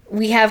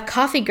we have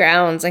coffee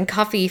grounds and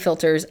coffee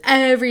filters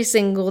every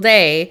single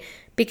day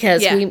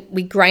because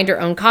we grind our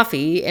own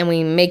coffee and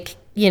we make,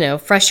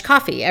 fresh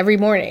coffee every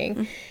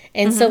morning.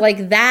 And so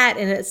like that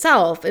in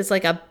itself is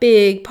like a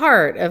big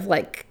part of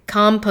like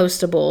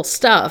compostable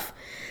stuff.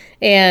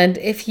 And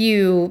if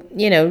you,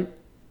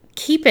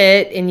 keep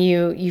it and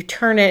you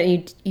turn it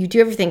and you do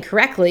everything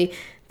correctly,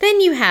 then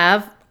you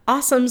have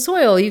awesome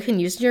soil you can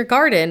use in your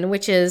garden,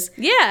 which is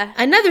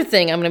another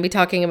thing I'm going to be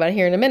talking about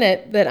here in a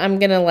minute that I'm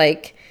going to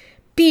like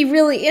be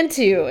really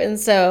into. And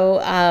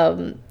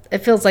so it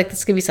feels like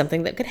this could be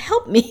something that could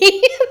help me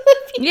in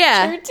the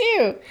future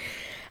too.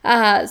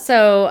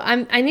 So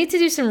I need to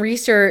do some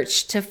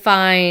research to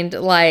find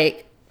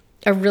like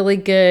a really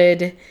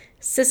good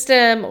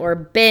system or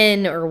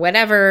bin or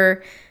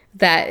whatever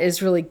that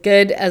is really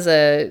good as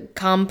a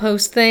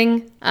compost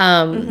thing.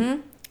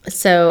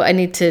 So I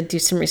need to do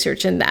some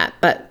research in that,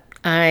 but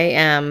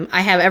I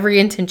have every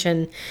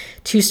intention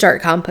to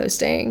start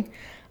composting.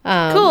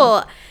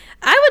 Cool.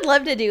 I would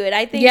love to do it.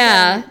 I think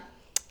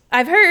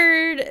I've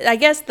heard, I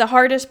guess the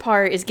hardest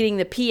part is getting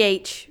the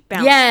pH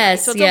balance.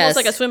 Yes, so it's almost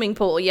like a swimming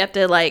pool. You have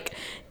to like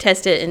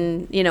test it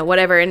and,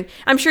 whatever. And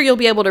I'm sure you'll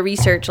be able to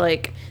research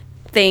like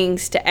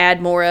things to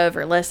add more of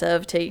or less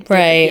of to get the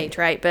pH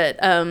right.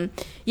 But I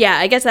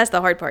guess that's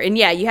the hard part. And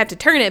you have to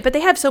turn it. But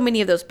they have so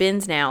many of those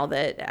bins now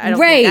that I don't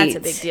think that's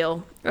a big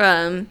deal.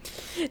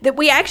 That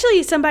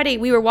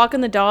we were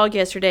walking the dog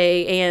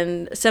yesterday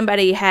and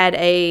somebody had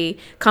a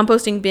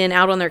composting bin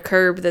out on their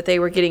curb that they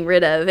were getting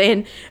rid of,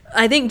 and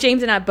I think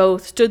James and I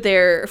both stood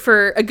there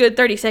for a good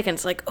 30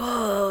 seconds like,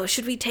 oh,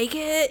 should we take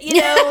it,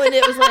 and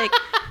it was like,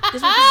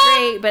 this would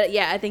be great. But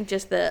I think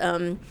just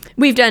the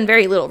we've done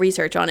very little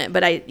research on it,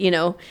 but I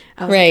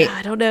was like,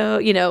 I don't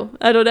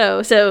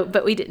know, so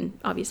but we didn't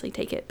obviously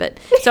take it, but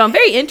so I'm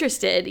very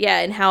interested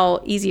in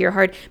how easy or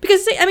hard,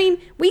 because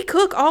we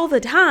cook all the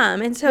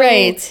time, and so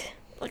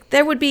like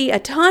there would be a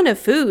ton of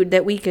food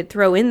that we could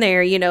throw in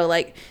there,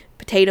 like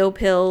potato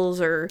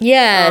pills or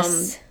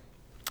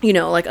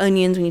like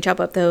onions when you chop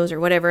up those or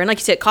whatever, and like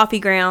you said, coffee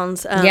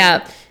grounds,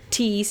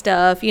 tea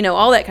stuff,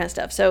 all that kind of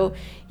stuff. So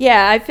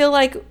I feel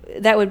like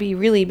that would be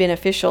really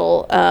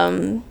beneficial.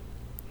 So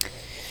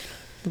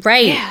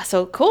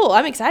cool.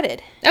 I'm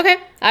excited. Okay,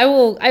 I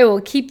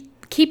will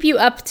keep you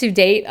up to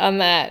date on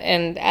that,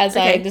 and as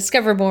I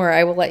discover more,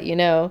 I will let you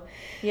know.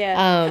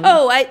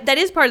 That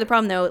is part of the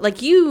problem, though.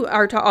 Like, you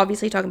are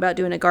obviously talking about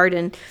doing a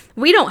garden.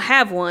 We don't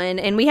have one,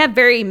 and we have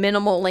very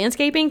minimal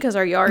landscaping because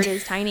our yard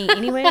is tiny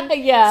anyway.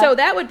 So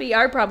that would be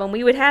our problem.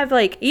 We would have,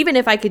 like, even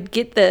if I could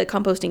get the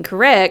composting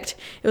correct,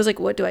 it was like,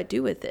 what do I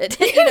do with it?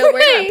 Where do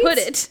I put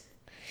it?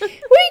 Well, you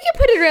can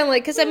put it around,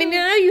 like, because I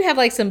know you have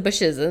like some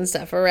bushes and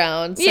stuff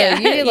around, so you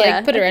could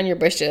like put it around your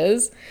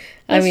bushes.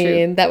 That's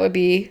true. that would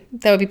be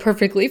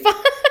perfectly fine.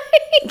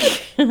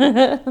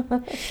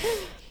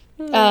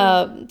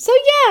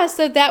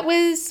 So that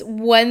was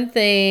one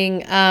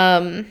thing.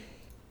 And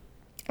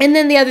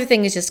then the other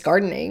thing is just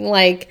gardening.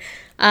 Like,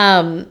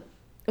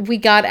 we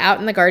got out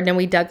in the garden and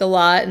we dug a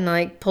lot and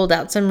like pulled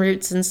out some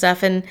roots and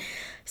stuff. And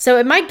so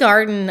in my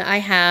garden, I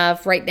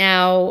have right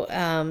now,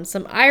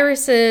 some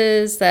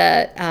irises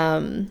that,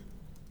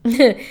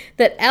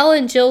 that Elle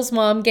and Jill's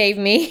mom gave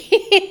me.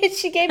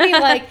 She gave me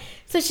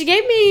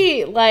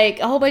like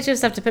a whole bunch of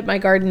stuff to put in my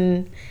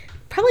garden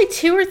probably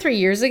 2 or 3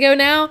 years ago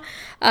now.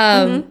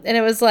 And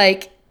it was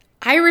like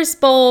iris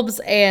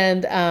bulbs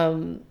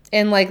and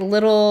like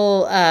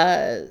little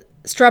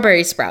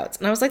strawberry sprouts.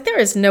 And I was like, there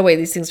is no way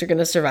these things are going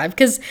to survive,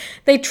 because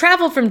they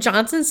traveled from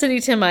Johnson City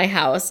to my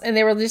house and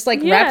they were just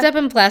like wrapped up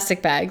in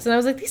plastic bags. And I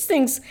was like, these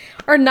things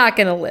are not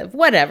going to live,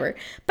 whatever.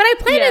 But I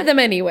planted them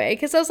anyway,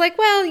 because I was like,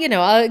 well,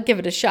 I'll give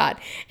it a shot.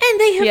 And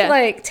they have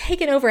like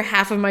taken over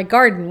half of my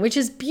garden, which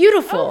is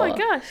beautiful. Oh my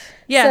gosh.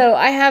 So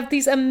I have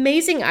these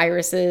amazing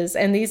irises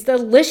and these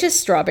delicious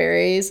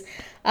strawberries.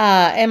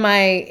 And my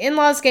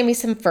in-laws gave me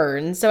some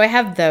ferns, so I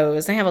have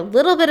those. I have a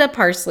little bit of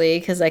parsley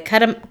because I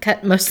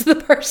cut most of the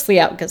parsley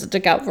out because it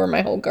took out for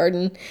my whole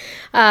garden.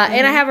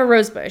 And I have a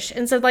rose bush,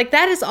 and so like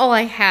that is all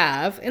I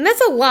have, and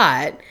that's a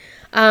lot.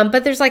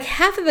 But there's like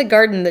half of the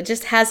garden that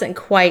just hasn't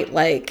quite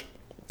like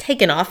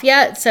taken off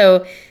yet.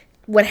 So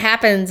what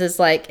happens is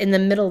like in the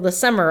middle of the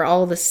summer,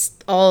 all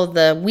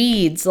the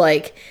weeds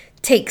like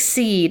take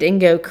seed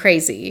and go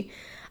crazy.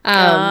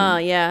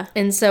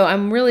 And so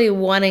I'm really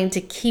wanting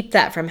to keep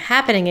that from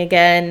happening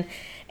again.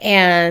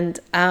 And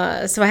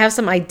so I have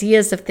some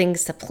ideas of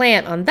things to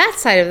plant on that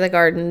side of the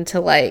garden to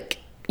like,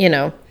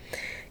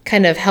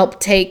 kind of help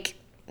take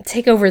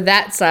take over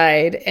that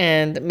side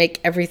and make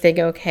everything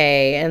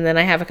okay. And then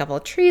I have a couple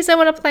of trees I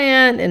want to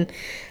plant, and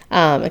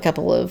a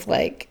couple of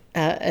like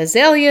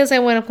azaleas I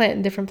want to plant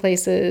in different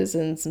places,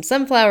 and some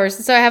sunflowers.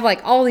 And so I have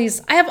like all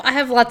these. I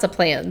have lots of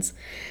plans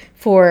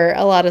for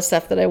a lot of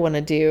stuff that I want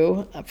to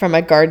do from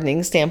a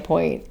gardening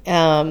standpoint.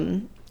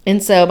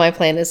 And so my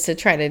plan is to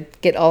try to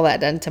get all that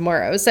done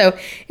tomorrow. So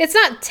it's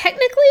not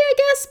technically, I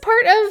guess,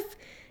 part of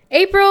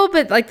April,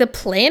 but like the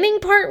planning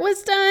part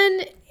was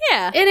done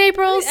in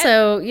April.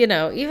 So, you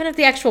know, even if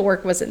the actual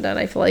work wasn't done,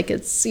 I feel like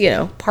it's, you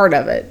know, part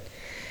of it.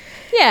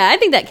 Yeah, I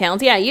think that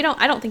counts. Yeah,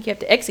 I don't think you have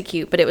to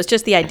execute, but it was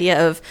just the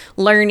idea of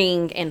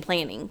learning and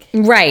planning.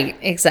 Right.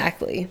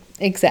 Exactly.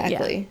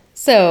 Yeah.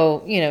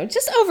 So, you know,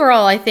 just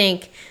overall, I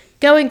think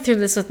going through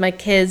this with my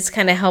kids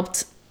kind of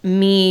helped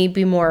me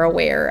be more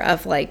aware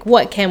of like,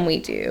 what can we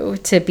do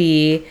to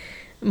be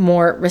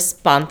more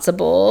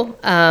responsible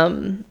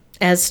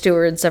as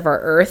stewards of our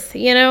earth,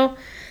 you know?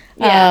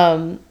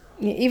 Yeah.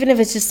 Even if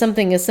it's just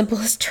something as simple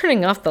as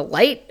turning off the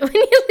light when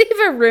you leave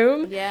a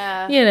room.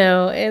 Yeah. You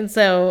know, and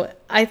so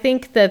I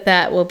think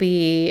that will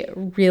be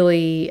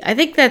really, I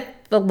think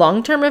that the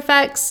long-term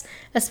effects,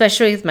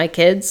 especially with my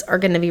kids, are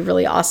going to be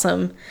really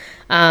awesome.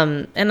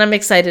 And I'm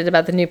excited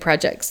about the new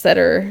projects that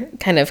are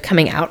kind of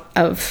coming out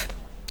of,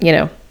 you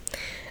know,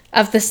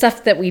 of the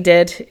stuff that we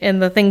did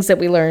and the things that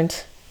we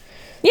learned.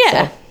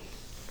 Yeah.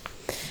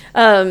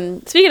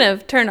 Speaking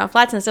of turning off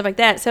lights and stuff like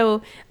that,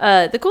 so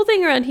the cool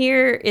thing around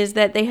here is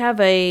that they have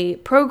a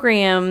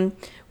program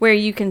where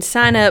you can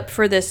sign up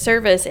for this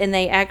service, and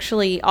they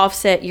actually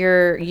offset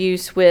your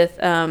use with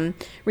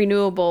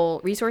renewable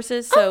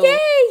resources. So,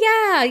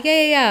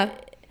 Yeah.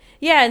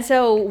 Yeah, and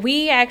so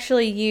we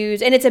actually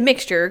use, and it's a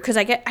mixture, because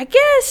I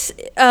guess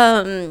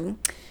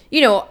you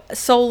know,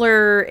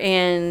 solar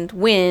and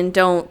wind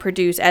don't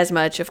produce as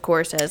much, of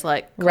course, as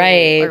like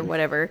coal or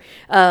whatever.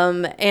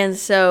 And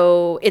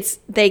so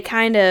they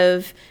kind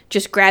of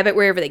just grab it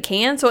wherever they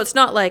can. So it's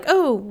not like,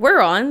 oh, we're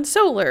on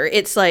solar.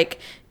 It's like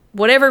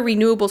whatever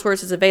renewable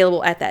source is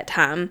available at that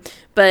time.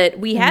 But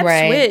we have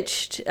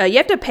switched. You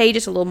have to pay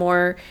just a little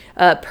more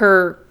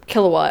per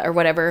kilowatt or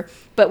whatever,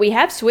 but we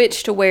have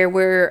switched to where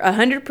we're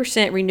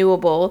 100%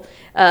 renewable,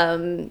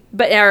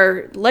 but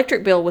our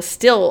electric bill was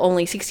still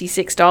only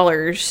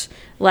 $66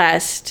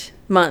 last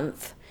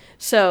month.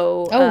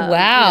 So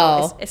wow,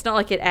 you know, it's not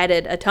like it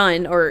added a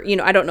ton, or you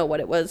know, I don't know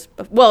what it was.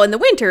 Well, in the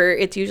winter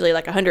it's usually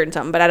like 100 and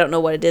something, but I don't know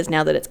what it is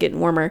now that it's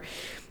getting warmer.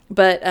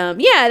 But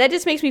yeah, that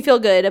just makes me feel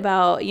good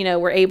about, you know,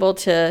 we're able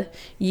to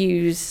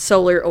use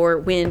solar or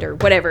wind or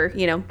whatever,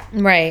 you know.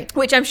 Right.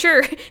 Which I'm sure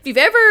if you've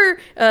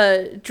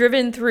ever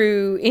driven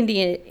through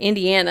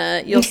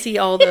Indiana, you'll see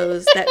all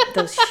those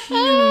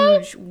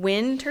huge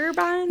wind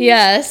turbines.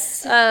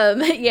 Yes.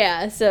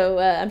 Yeah. So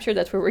I'm sure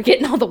that's where we're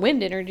getting all the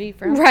wind energy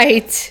from.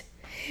 Right.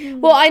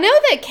 Well, I know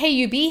that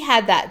KUB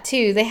had that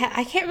too.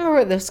 I can't remember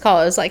what this was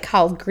called. It was like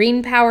called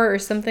Green Power or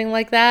something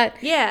like that.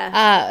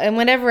 Yeah. And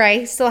whenever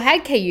I still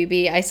had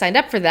KUB, I signed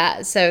up for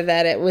that so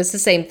that it was the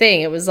same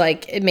thing. It was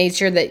like, it made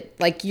sure that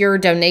like your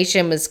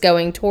donation was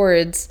going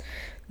towards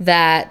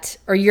that,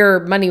 or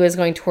your money was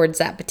going towards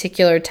that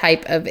particular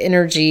type of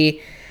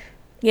energy.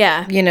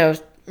 Yeah. You know,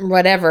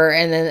 whatever,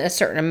 and then a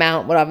certain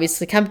amount would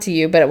obviously come to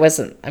you, but it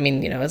wasn't, I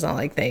mean, you know, it's not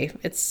like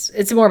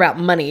it's more about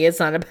money. It's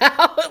not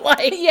about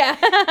like, yeah.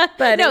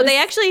 But no, they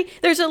actually,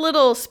 there's a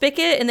little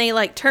spigot and they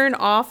like turn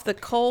off the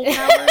coal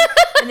power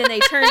and then they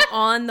turn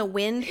on the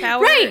wind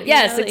power. Right.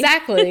 Yes,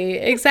 exactly.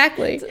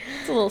 Exactly. It's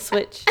a little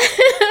switch.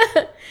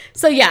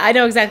 So yeah, I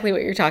know exactly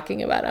what you're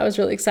talking about. I was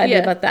really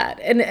excited about that.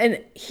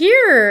 And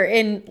here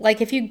in,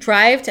 like, if you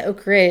drive to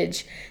Oak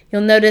Ridge,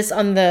 you'll notice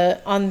on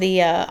the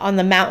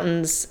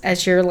mountains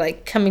as you're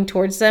like coming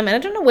towards them, and I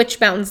don't know which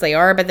mountains they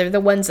are, but they're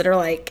the ones that are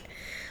like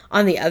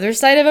on the other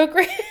side of Oak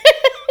Ridge.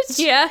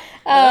 Yeah.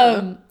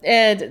 And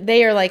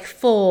they are like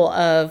full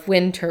of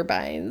wind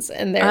turbines,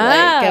 and they're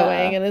like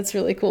going, and it's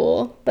really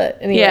cool. But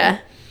anyway,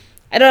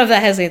 I don't know if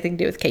that has anything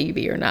to do with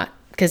KUB or not,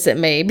 because it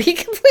may be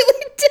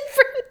completely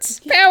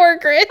different power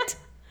grid.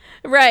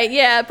 Right.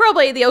 Yeah.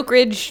 Probably the Oak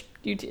Ridge,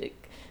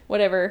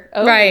 whatever.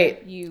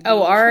 Right.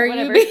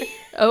 ORUB.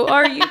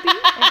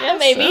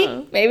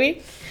 ORUB.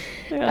 Maybe.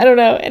 Yeah. I don't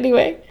know.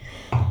 Anyway.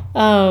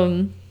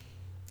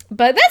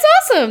 But that's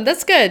awesome.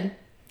 That's good.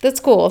 That's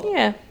cool.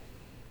 Yeah.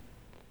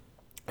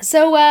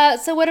 So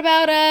what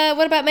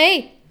about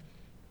May?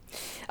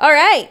 All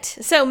right.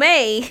 So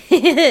May,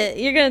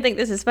 you're going to think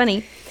this is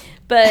funny,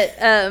 but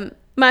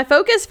my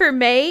focus for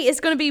May is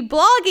going to be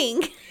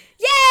blogging.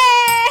 Yay!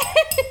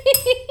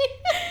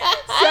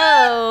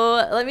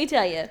 So let me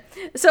tell you.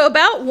 So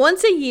about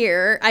once a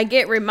year, I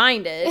get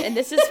reminded, and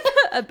this is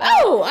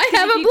about. Oh, I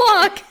have a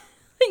blog.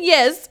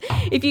 Yes.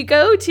 If you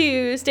go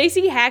to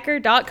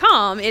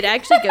stacyhacker.com, it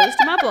actually goes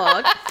to my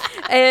blog.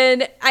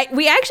 And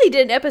we actually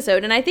did an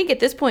episode, and I think at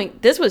this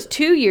point, this was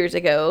 2 years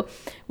ago,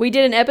 we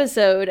did an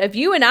episode of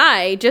you and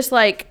I just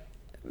like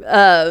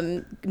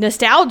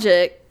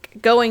nostalgic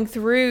going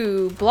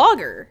through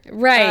Blogger.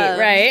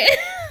 Right.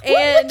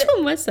 And which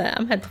one was that?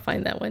 I'm gonna have to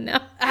find that one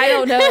now. I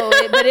don't know,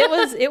 but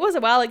it was a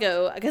while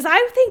ago, because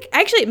I think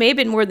actually it may have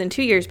been more than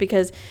 2 years,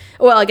 because,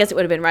 well, I guess it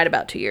would have been right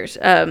about 2 years.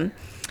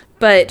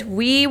 But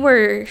we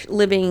were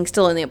living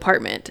still in the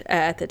apartment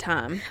at the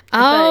time.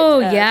 Oh,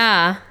 but,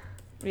 yeah.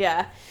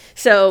 Yeah.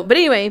 So, but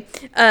anyway,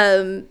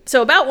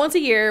 so about once a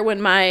year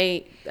when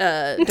my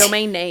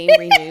domain name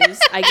renews,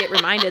 I get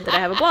reminded that I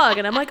have a blog,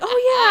 and I'm like, oh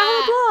yeah, I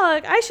have a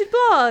blog. I should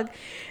blog.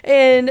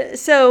 And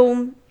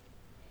so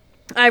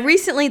I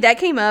recently, that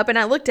came up, and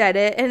I looked at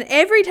it, and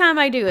every time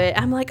I do it,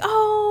 I'm like,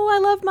 oh, I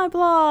love my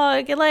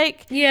blog. And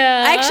like,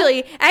 Yeah.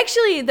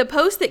 Actually, the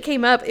post that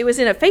came up, it was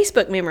in a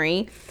Facebook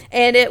memory,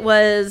 and it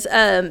was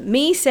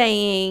me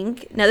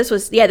saying, now this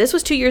was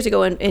 2 years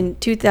ago in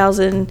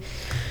 2000.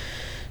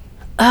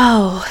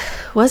 Oh,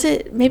 was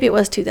it? Maybe it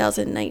was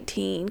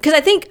 2019. Because I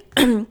think,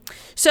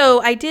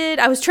 so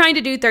I was trying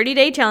to do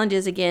 30-day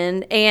challenges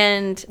again,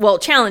 and, well,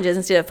 challenges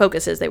instead of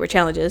focuses, they were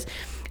challenges.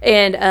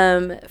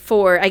 And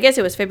for, I guess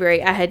it was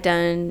February, I had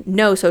done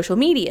no social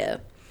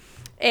media.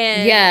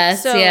 And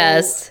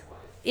yes.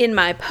 In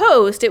my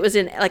post, it was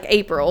in like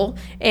April,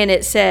 and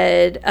it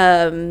said,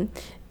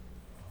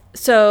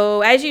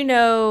 so as you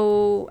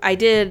know, I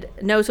did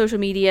no social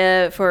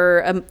media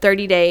for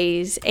 30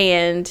 days,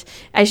 and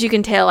as you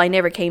can tell, I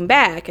never came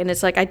back. And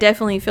it's like, I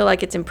definitely feel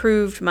like it's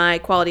improved my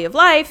quality of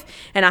life,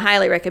 and I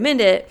highly recommend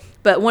it.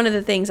 But one of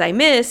the things I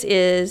miss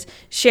is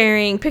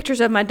sharing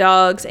pictures of my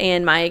dogs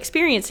and my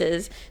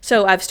experiences.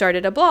 So I've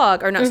started a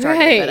blog, or not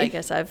started, but I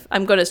guess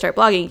I'm going to start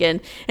blogging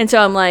again. And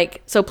so I'm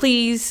like, so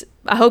please,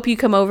 I hope you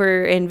come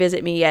over and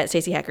visit me at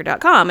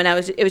stacyhacker.com. And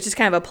it was just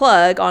kind of a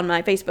plug on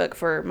my Facebook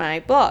for my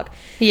blog.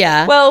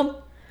 Yeah.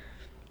 Well,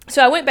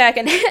 so I went back,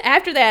 and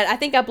after that, I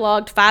think I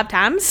blogged 5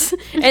 times,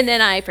 and then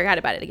I forgot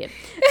about it again.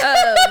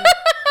 Well,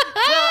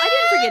 I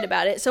didn't forget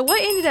about it. So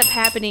what ended up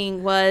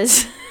happening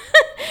was,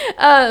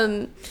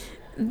 I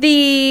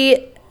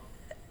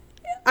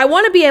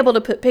want to be able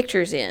to put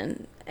pictures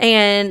in,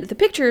 and the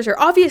pictures are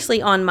obviously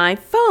on my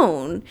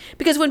phone,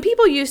 because when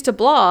people used to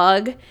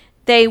blog,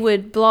 they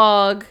would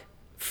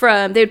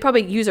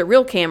probably use a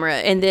real camera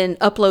and then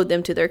upload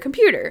them to their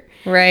computer.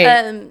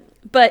 Right.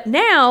 But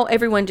now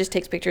everyone just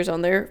takes pictures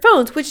on their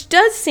phones, which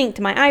does sync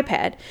to my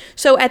iPad.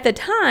 So at the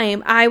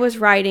time, I was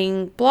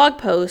writing blog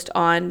posts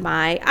on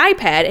my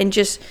iPad and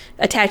just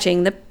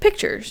attaching the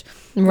pictures.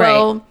 Right.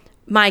 Well,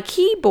 my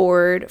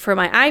keyboard for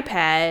my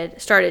iPad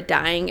started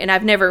dying, and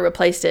I've never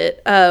replaced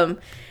it.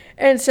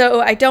 And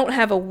so I don't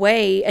have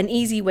an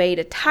easy way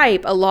to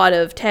type a lot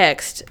of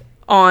text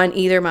on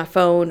either my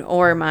phone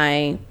or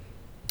my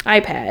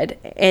iPad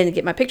and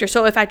get my picture.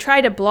 So if I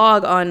try to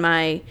blog on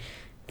my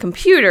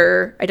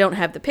computer, I don't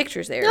have the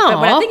pictures there. But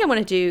what I think I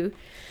want to do,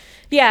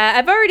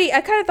 I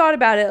kind of thought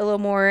about it a little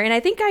more, and I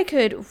think I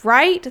could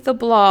write the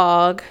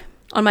blog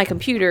on my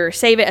computer,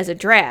 save it as a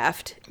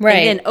draft, right,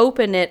 and then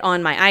open it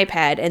on my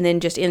iPad, and then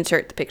just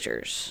insert the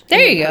pictures.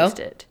 There you go. Post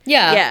it.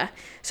 Yeah.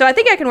 So I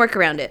think I can work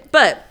around it.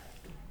 But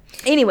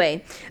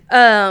anyway,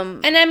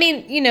 and I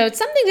mean,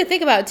 something to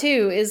think about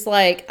too is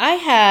like I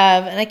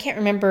have, and I can't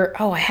remember.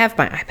 Oh, I have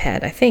my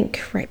iPad, I think,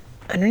 right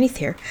underneath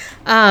here.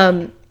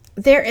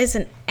 There is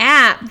an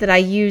app that I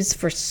use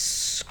for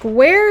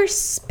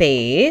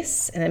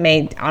Squarespace, and it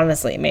may,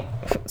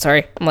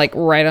 sorry, I'm like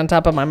right on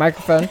top of my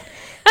microphone.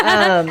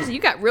 So you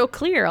got real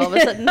clear all of a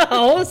sudden.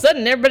 All of a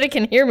sudden, everybody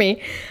can hear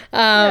me.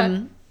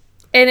 And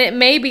it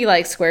may be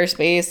like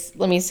Squarespace.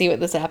 Let me see what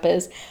this app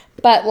is.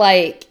 But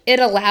like, it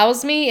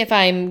allows me, if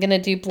I'm going to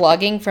do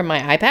blogging from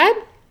my iPad,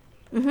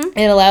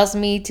 it allows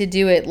me to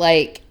do it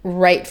like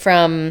right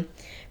from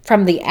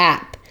the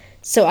app.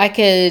 So I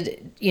could,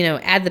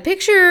 add the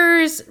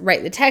pictures,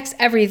 write the text,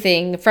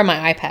 everything from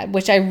my iPad,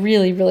 which I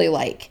really, really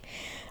like.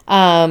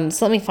 So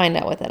let me find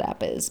out what that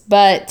app is.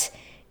 But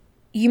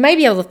you might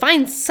be able to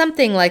find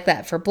something like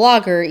that for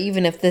Blogger,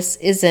 even if this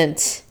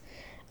isn't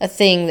a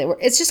thing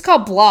it's just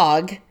called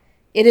Blog.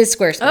 It is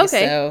Squarespace,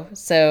 though.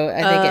 So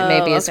I think it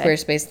may be a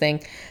Squarespace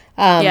thing.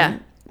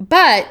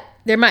 But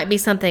there might be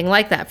something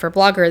like that for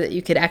Blogger that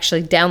you could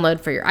actually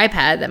download for your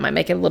iPad that might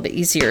make it a little bit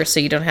easier,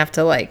 so you don't have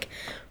to like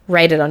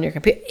write it on your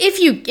computer.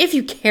 If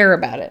you care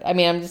about it. I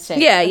mean, I'm just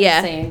saying. I'm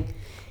just saying,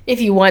 if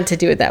you want to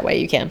do it that way,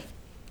 you can.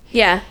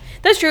 Yeah,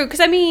 that's true. Because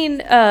I mean,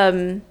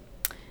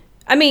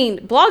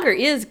 Blogger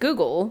is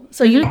Google,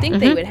 so you'd think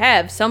they would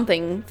have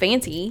something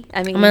fancy.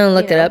 I mean, I'm gonna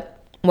look it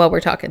up while we're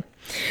talking.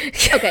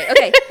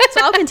 Okay.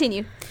 So I'll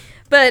continue.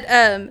 But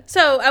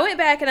so I went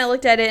back and I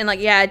looked at it, and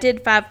I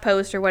did 5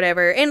 posts or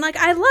whatever, and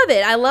I love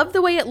it. I love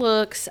the way it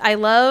looks. I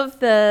love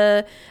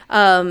the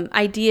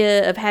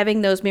idea of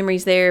having those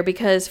memories there,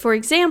 because, for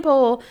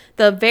example,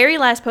 the very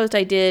last post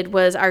I did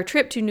was our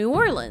trip to New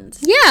Orleans.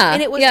 Yeah,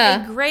 and it was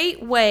a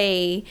great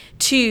way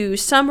to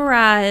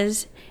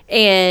summarize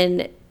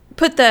and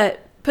put that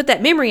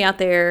memory out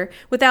there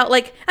without how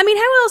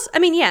else?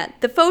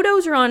 The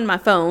photos are on my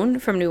phone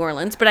from New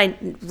Orleans, but I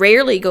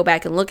rarely go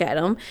back and look at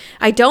them.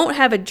 I don't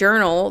have a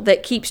journal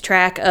that keeps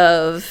track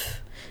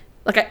of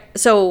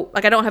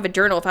I don't have a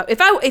journal.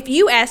 If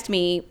you asked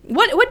me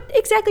what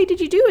exactly did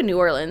you do in New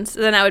Orleans,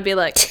 then I would be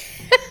like,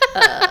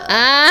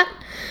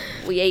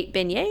 we ate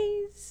beignets.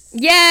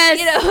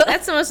 Yes,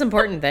 that's the most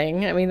important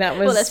thing. I mean, that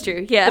was that's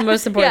true. Yeah, the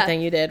most important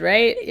thing you did,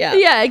 right?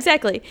 Yeah,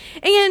 exactly.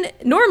 And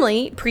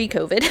normally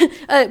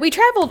pre-COVID, we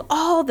traveled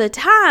all the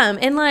time,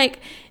 and like,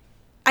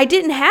 I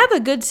didn't have a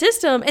good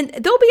system, and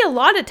there'll be a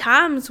lot of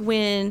times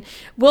when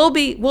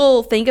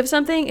we'll think of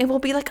something and we'll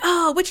be like,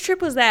 oh, which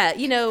trip was that?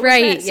 Was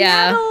that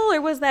Seattle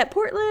or was that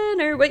Portland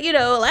or what?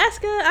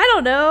 Alaska? I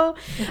don't know.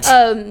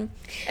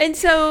 And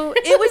so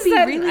it would be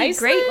really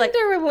great. Like,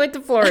 or we went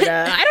to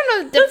Florida. I don't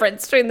know the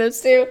difference between those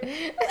two.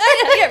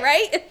 Yeah,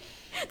 right.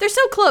 They're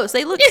so close.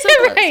 They look so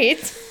close.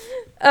 Right.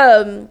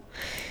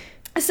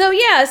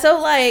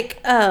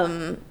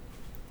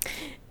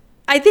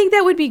 I think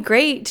that would be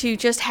great to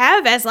just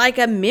have as like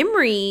a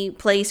memory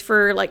place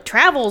for like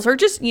travels or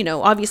just,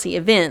 obviously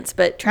events,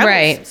 but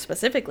travels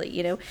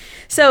specifically,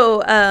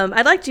 So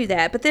I'd like to do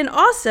that. But then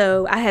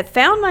also I have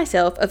found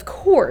myself, of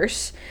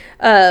course,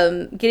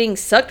 getting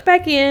sucked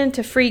back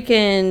into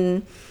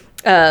freaking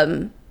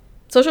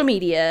social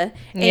media.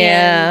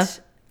 Yeah.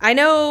 And I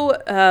know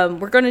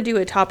we're going to do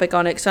a topic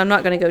on it, so I'm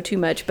not going to go too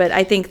much, but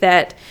I think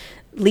that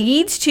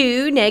leads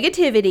to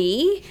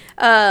negativity.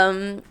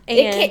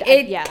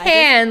 It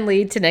can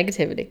lead to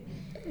negativity.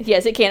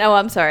 Yes, it can. Oh,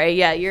 I'm sorry.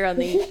 Yeah, you're on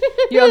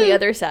the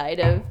other side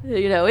of,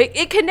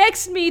 it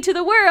connects me to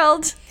the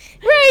world.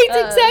 Right,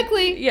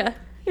 exactly. Yeah.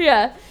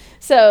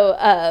 So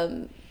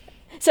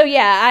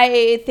yeah,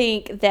 I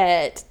think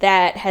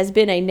that has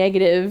been a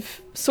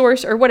negative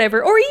source or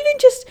whatever, or even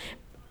just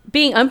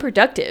being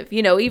unproductive,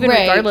 even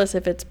regardless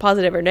if it's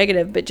positive or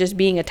negative, but just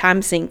being a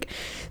time sink.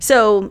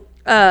 So,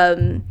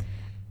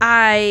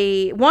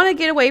 I want to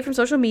get away from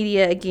social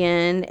media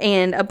again,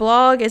 and a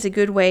blog is a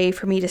good way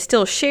for me to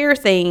still share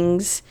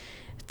things,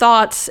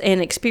 thoughts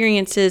and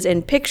experiences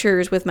and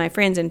pictures with my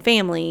friends and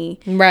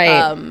family.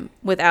 Right.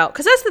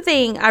 Because that's the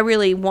thing I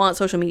really want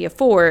social media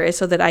for, is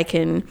so that I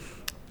can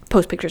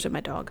post pictures of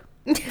my dog.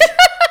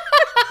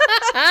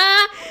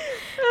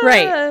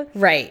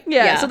 Right.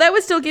 Yeah. So that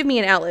would still give me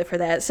an outlet for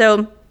that.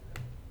 So,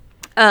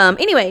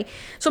 anyway,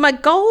 so my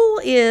goal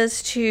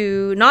is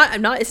to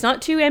it's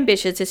not too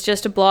ambitious. It's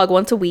just a blog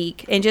once a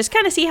week and just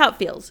kind of see how it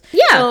feels.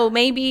 Yeah. So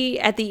maybe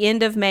at the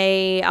end of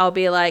May, I'll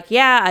be like,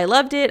 yeah, I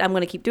loved it. I'm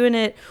going to keep doing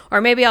it.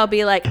 Or maybe I'll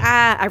be like,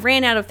 I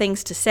ran out of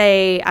things to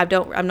say.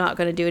 I'm not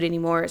going to do it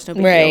anymore. It's no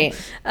big deal.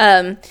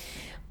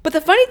 But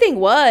the funny thing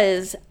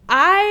was,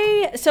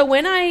 so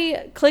when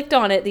I clicked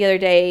on it the other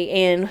day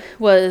and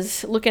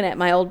was looking at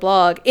my old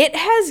blog, it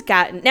has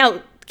gotten,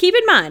 now keep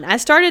in mind, I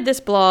started this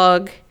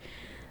blog,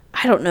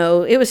 I don't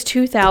know, it was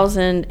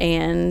 2007,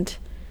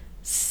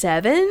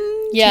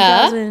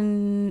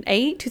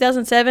 2008,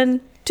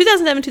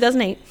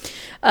 2008.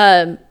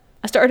 I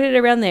started it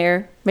around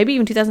there, maybe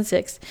even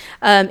 2006.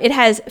 It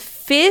has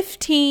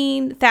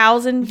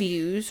 15,000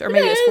 views, or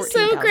maybe it was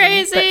 14,000. So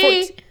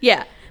crazy.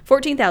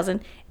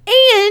 14,000.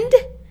 And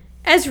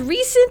as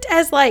recent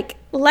as like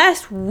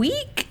last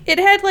week, it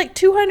had like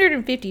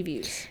 250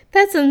 views.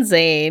 That's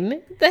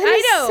insane. That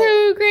is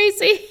so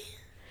crazy.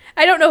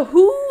 I don't know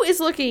who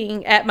is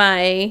looking at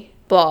my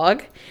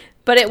blog,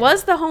 but it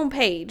was the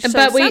homepage. So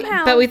but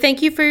we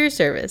thank you for your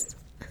service.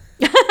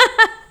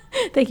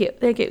 Thank you.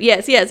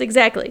 Yes,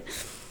 exactly.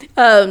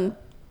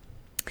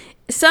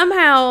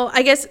 Somehow,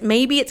 I guess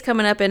maybe it's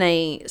coming up in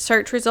a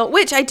search result,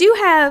 which I do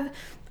have.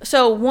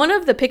 So one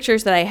of the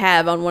pictures that I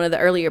have on one of the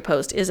earlier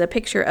posts is a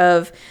picture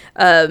of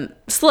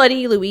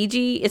Slutty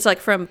Luigi. It's like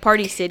from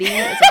Party City.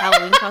 It's a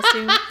Halloween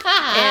costume.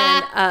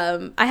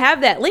 And I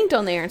have that linked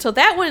on there. And so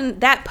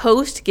that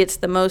post gets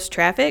the most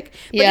traffic.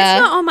 But it's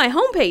not on my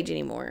homepage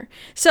anymore.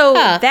 So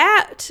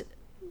that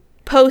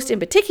post in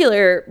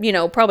particular,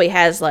 probably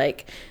has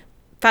like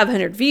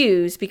 500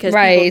 views because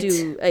people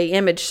do a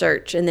image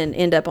search and then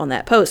end up on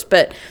that post.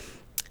 But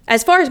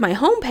as far as my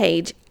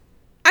homepage,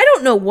 I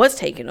don't know what's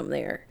taking them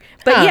there.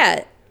 But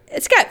yeah,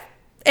 it's got,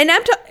 and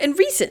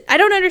recent. I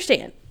don't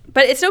understand,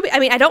 but it's no. I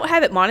mean, I don't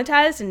have it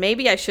monetized, and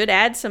maybe I should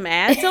add some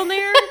ads on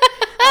there,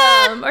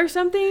 or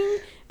something.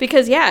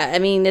 Because I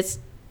mean, I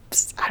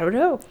don't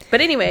know. But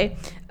anyway,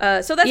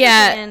 so that's the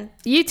plan.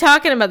 You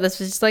talking about this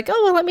was just like,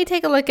 oh well, let me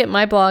take a look at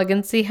my blog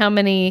and see how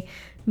many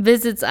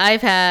visits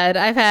I've had.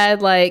 I've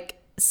had like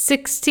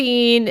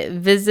 16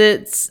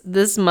 visits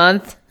this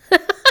month.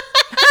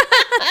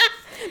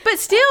 But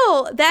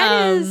still,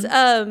 that is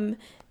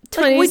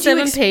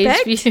 27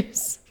 page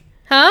views.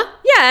 Huh?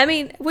 Yeah, I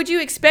mean, would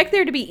you expect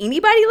there to be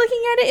anybody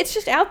looking at it? It's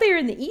just out there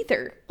in the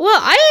ether. Well,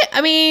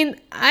 I mean,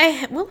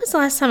 when was the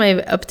last time I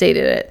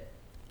updated it?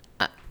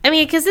 I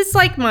mean, because it's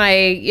like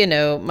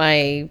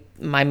my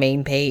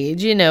main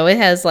page. It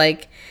has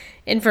like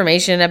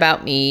information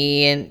about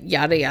me and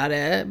yada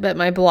yada. But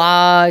my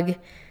blog,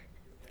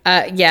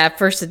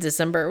 1st of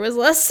December was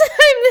last time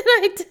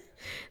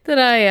that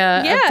I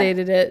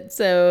updated it.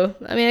 So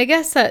I mean, I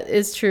guess that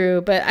is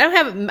true, but I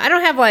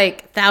don't have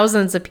like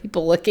thousands of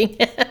people looking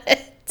at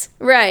it.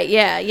 Right.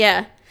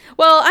 Yeah.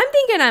 Well, I'm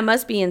thinking I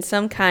must be in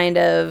some kind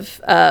of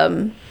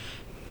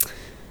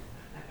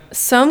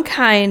some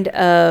kind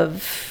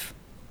of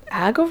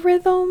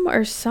algorithm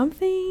or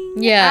something.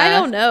 Yeah. I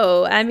don't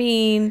know. I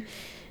mean,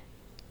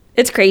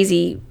 it's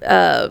crazy.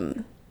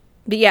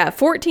 But yeah,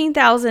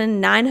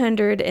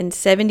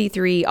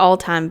 14,973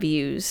 all-time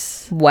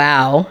views.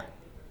 Wow.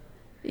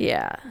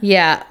 Yeah.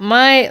 Yeah.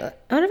 I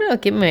don't know.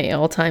 Give me my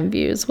all-time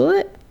views, will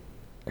it?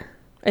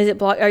 Is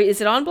it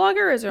is it on Blogger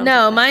or is it on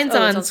No, something else? mine's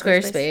Oh, on it's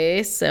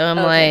Squarespace. So I'm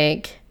Okay.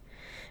 like,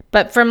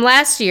 but from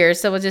last year.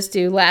 So we'll just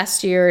do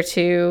last year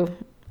to,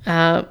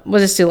 we'll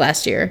just do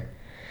last year.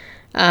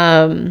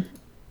 That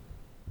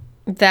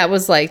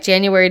was like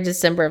January,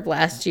 December of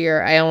last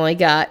year. I only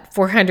got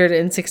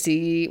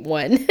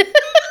 461.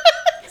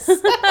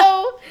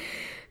 So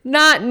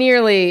not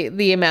nearly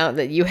the amount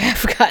that you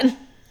have gotten.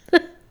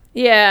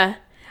 Yeah.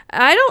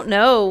 I don't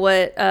know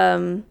what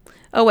oh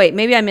wait,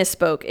 maybe I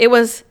misspoke. It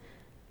was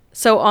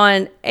so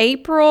on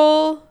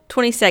April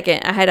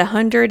 22nd, I had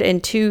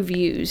 102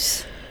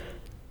 views.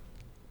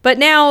 But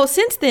now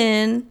since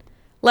then,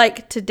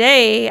 like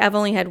today, I've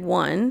only had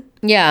 1.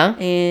 Yeah.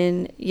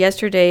 And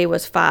yesterday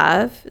was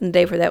 5, and the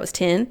day before that was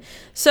 10.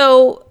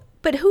 So,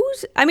 but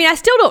I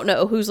still don't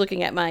know who's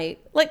looking at why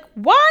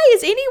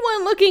is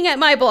anyone looking at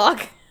my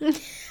blog?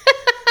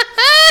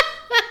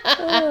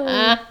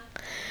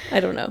 I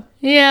don't know.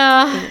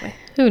 Yeah. Anyway.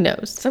 Who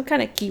knows? Some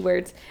kind of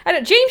keywords.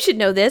 James should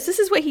know this. This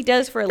is what he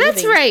does for a living.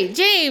 That's right,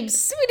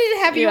 James. We need to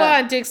have you Yeah.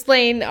 on to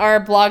explain our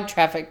blog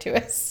traffic to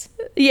us.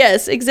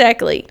 Yes,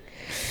 exactly.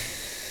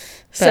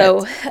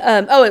 So,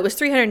 it was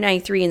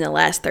 393 in the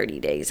last 30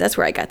 days. That's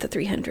where I got the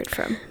 300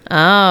 from.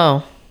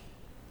 Oh.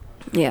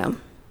 Yeah.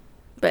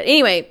 But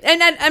anyway,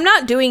 and I'm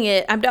not doing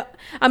it.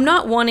 I'm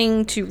not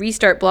wanting to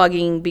restart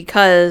blogging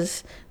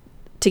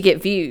to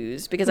get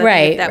views, because I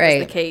think if that was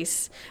the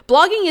case,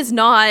 blogging is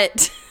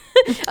not.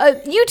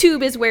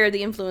 YouTube is where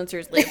the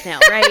influencers live now,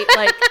 right?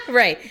 Like,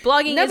 right.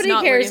 Blogging. Nobody is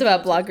not cares where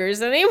about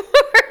bloggers anymore.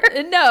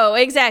 No,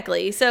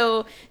 exactly.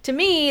 So to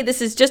me,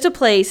 this is just a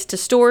place to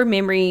store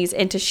memories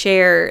and to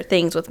share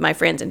things with my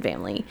friends and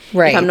family.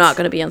 Right. If I'm not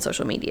going to be on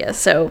social media.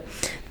 So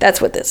that's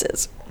what this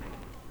is.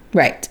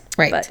 Right.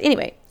 Right. But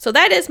anyway, so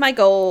that is my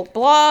goal.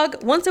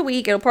 Blog once a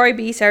week. It'll probably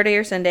be Saturday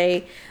or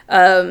Sunday.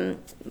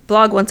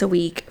 Blog once a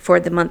week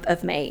for the month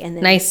of May, and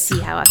then Nice. see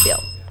how I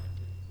feel.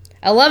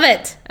 I love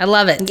it. I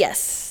love it.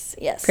 Yes.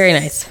 Yes. Very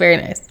nice. Very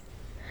nice.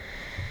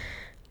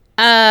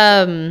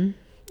 Okay.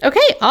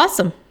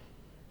 Awesome.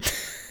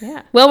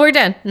 Yeah. Well, we're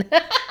done.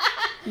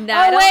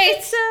 No,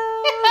 wait. So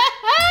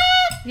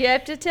you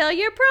have to tell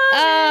your promise.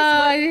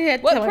 I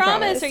had to What tell my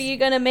promise are you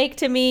gonna make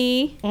to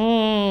me?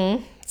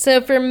 So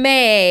for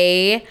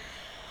May,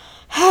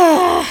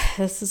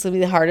 this is gonna be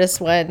the hardest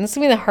one. This is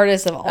gonna be the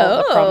hardest of all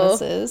the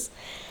promises.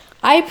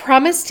 I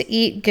promise to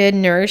eat good,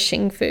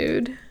 nourishing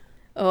food.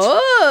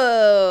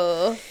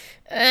 Oh.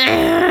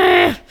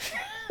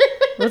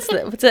 What's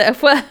that?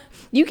 Well,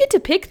 you get to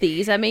pick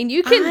these. I mean,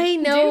 you can. I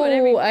do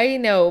whatever you- I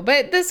know,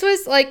 but this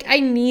was like I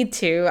need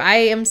to. I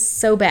am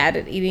so bad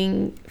at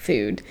eating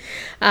food.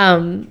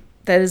 That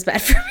is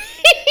bad for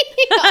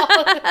me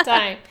all the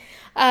time.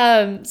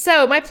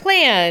 So my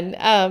plan,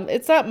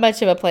 it's not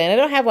much of a plan. I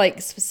don't have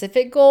like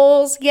specific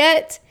goals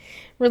yet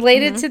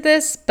related to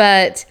this,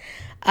 but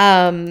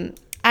I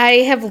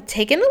have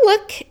taken a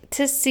look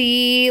to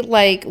see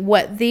like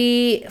what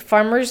the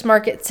farmers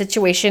market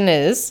situation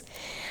is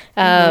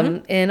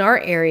in our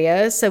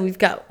area. So we've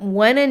got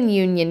one in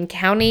Union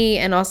County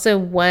and also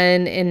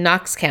one in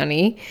Knox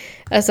County.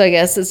 So I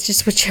guess it's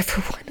just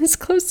whichever one is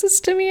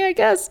closest to me, I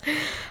guess.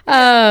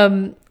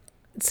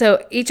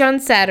 So each on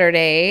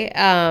Saturday.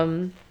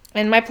 And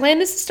my plan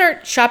is to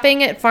start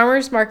shopping at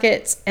farmers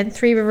markets and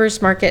Three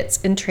Rivers markets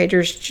and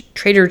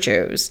Trader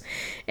Joe's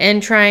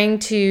and trying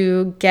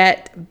to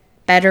get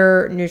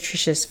better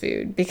nutritious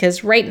food,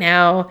 because right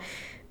now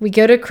we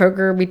go to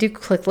Kroger, we do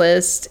click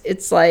list.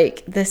 It's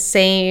like the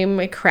same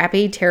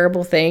crappy,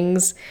 terrible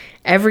things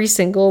every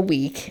single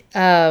week.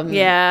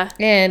 Yeah.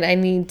 And I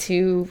need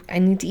to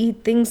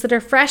eat things that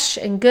are fresh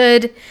and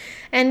good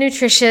and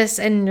nutritious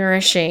and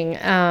nourishing.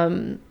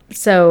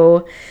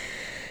 So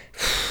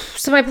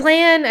my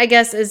plan, I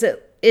guess, is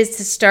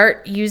to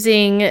start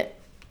using,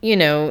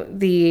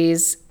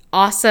 these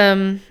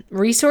awesome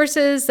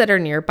resources that are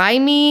nearby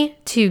me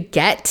to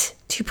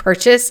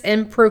purchase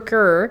and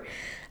procure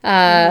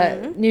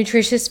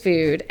nutritious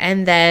food,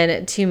 and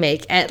then to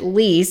make at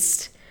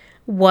least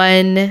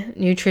one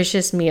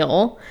nutritious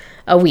meal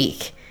a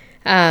week.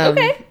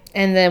 Okay.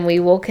 And then we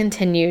will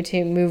continue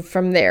to move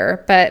from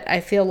there. But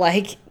I feel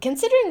like,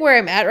 considering where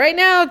I'm at right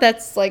now,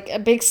 that's like a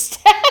big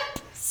step.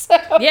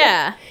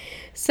 Yeah.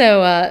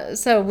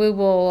 So we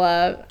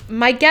will,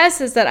 my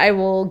guess is that I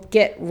will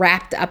get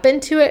wrapped up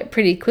into it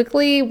pretty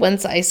quickly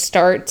once I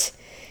start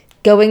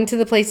going to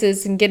the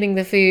places and getting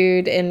the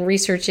food and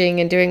researching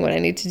and doing what I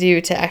need to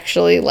do to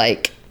actually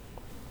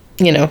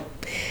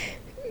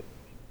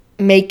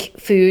make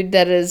food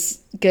that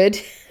is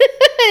good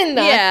and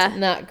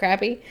not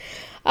crappy.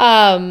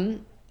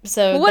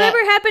 So whatever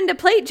happened to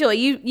Plate Joy?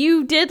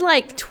 You did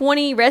like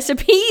 20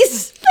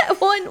 recipes that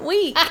one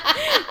week.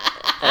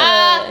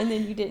 And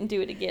then you didn't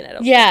do it again. I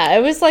don't. Yeah,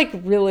 it was like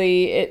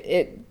really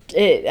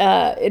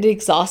it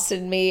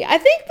exhausted me. I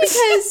think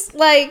because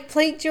like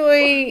Plate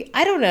Joy,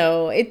 I don't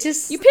know. It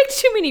just You picked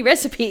too many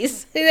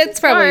recipes. that's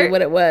probably Smart.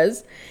 what it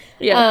was.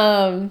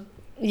 Yeah.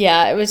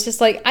 Yeah, it was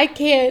just like I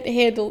can't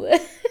handle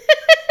it.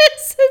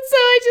 So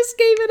I just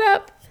gave it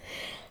up.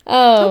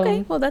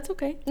 Okay. Well, that's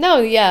okay. No,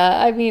 yeah.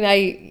 I mean,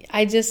 I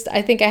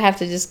think I have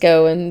to just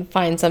go and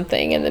find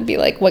something and then be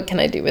like, what can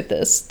I do with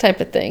this type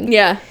of thing?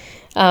 Yeah.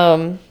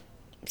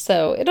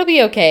 So it'll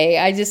be okay.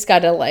 I just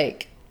gotta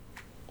like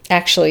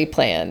actually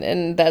plan,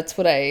 and that's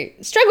what I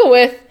struggle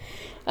with.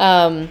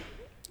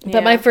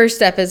 But my first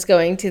step is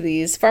going to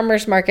these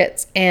farmers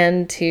markets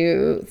and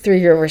to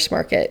Three Rivers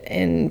Market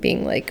and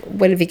being like,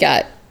 what have you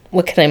got?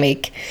 What can I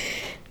make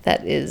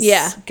that is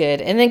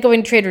good? And then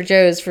going to Trader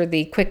Joe's for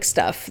the quick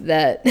stuff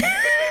that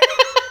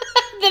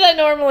that I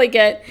normally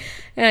get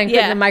and put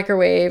in the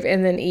microwave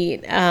and then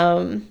eat.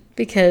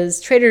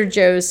 Because Trader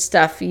Joe's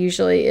stuff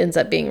usually ends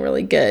up being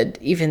really good,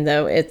 even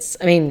though it's,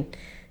 I mean,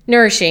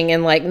 nourishing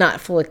and like not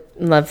full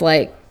of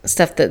like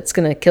stuff that's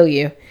going to kill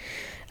you.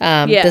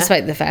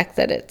 Despite the fact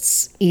that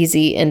it's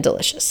easy and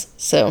delicious.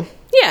 So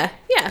yeah.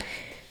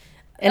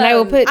 And I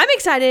will put. I'm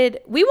excited.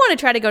 We want to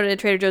try to go to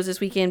Trader Joe's this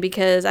weekend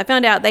because I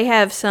found out they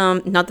have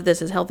some. Not that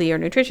this is healthy or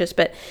nutritious,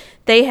 but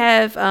they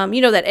have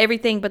that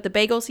everything but the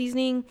bagel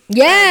seasoning.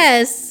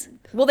 Yes.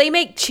 Well, they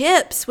make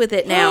chips with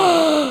it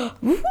now.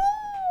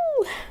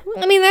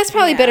 I mean, that's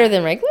probably better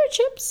than regular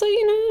chips. So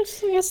you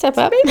gotta step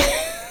up.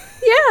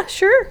 Yeah,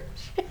 sure.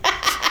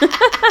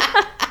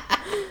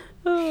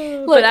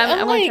 Look, but I'm want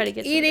to like try to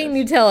get eating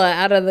Nutella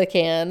out of the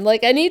can.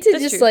 Like I need to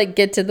just true. like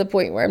get to the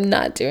point where I'm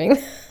not doing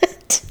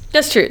that.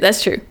 That's true.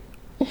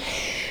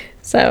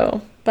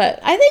 So, but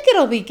I think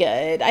it'll be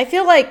good. I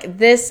feel like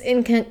this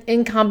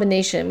in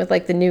combination with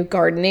like the new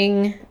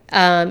gardening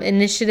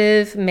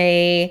initiative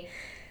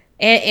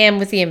and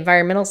with the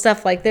environmental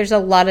stuff, like there's a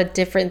lot of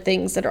different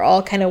things that are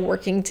all kind of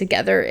working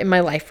together in my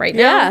life right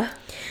now. Yeah,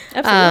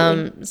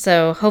 absolutely.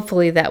 So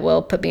hopefully that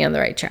will put me on the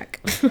right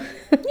track.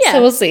 Yeah.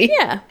 So we'll see.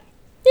 Yeah.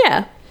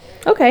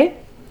 Okay.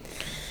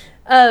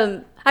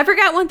 I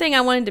forgot one thing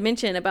I wanted to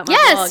mention about my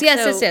blog.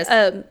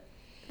 Yes.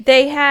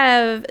 They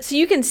have, so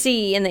you can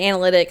see in the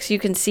analytics, you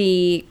can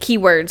see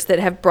keywords that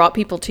have brought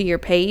people to your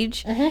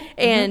page.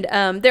 And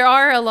there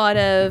are a lot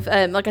of,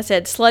 like I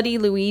said, slutty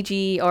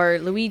Luigi or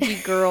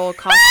Luigi girl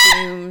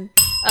costume.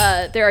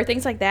 There are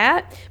things like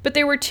that. But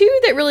there were two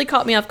that really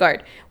caught me off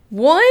guard.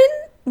 One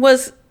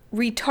was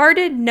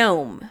retarded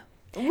gnome.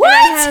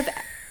 What?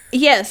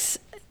 Yes,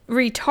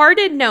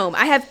 retarded gnome.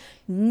 I have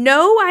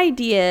no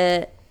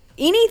idea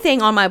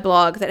anything on my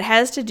blog that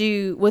has to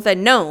do with a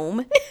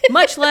gnome,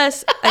 much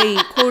less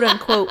a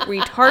quote-unquote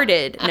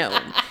retarded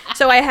gnome.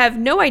 So I have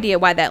no idea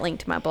why that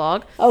linked to my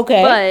blog.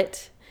 Okay.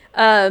 But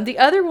the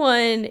other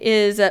one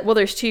is,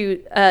 there's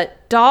two.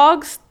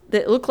 Dogs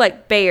that look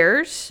like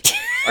bears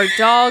or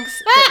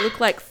dogs that look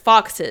like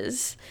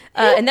foxes.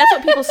 And that's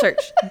what people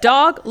search.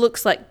 Dog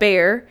looks like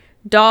bear.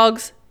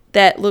 Dogs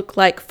that look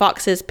like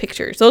foxes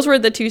pictures. Those were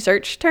the two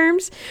search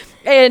terms.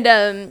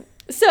 And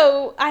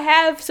so I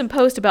have some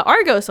posts about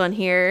Argos on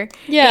here.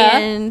 Yeah.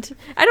 And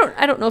I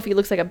don't know if he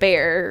looks like a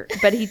bear,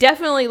 but he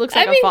definitely looks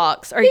like a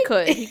fox. Or he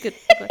could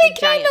look like He a giant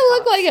kind of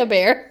look like a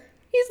bear.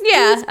 He's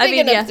big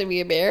enough to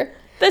be a bear.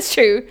 That's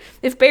true.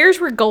 If bears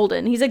were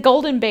golden, he's a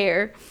golden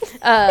bear.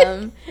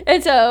 And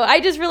so I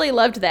just really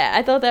loved that.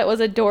 I thought that was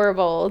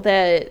adorable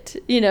that,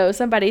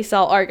 somebody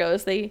saw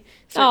Argos. They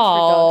searched for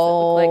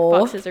dogs that look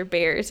like foxes or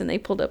bears, and they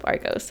pulled up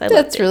Argos.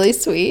 That's really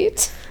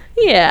sweet.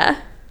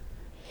 Yeah.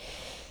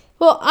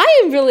 Well,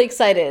 I am really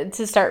excited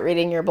to start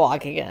reading your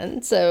blog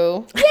again.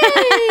 So,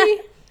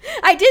 yay!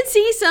 I did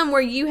see some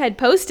where you had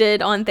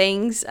posted on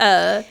things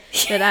that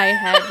I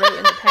had wrote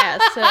in the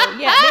past. So,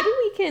 yeah, maybe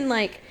we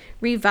can,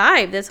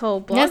 revive this whole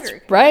blogger. That's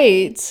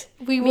right.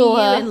 We will.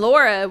 You and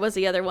Laura was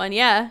the other one,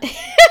 yeah.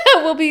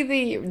 We'll be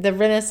the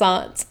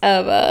renaissance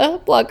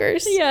of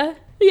bloggers. Yeah,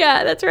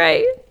 that's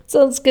right.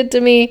 Sounds good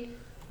to me.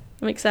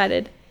 I'm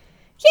excited.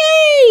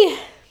 Yay!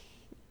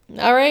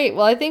 All right.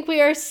 Well, I think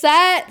we are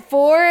set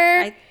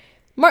for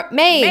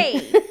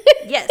May.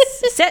 Yes,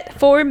 set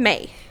for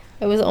May.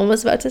 I was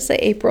almost about to say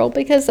April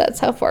because that's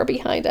how far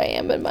behind I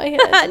am in my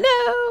head.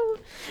 No.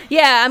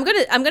 Yeah, I'm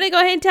gonna go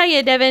ahead and tell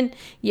you, Devin.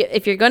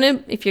 If you're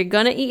gonna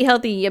eat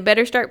healthy, you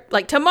better start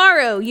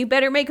tomorrow. You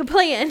better make a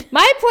plan.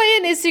 My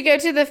plan is to go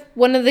to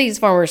one of these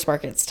farmers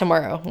markets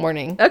tomorrow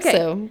morning. Okay,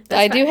 so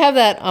I do have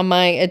that on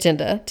my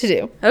agenda to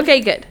do. Okay,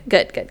 good.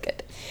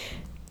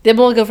 Then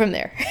we'll go from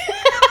there.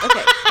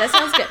 Okay, that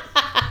sounds good.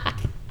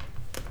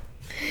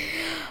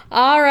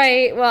 All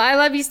right. Well, I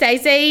love you,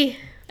 Stacy.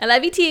 I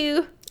love you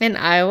too. And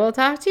I will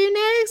talk to you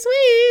next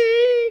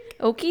week.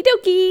 Okie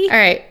dokie. All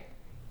right.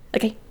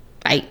 Okay.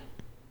 Bye.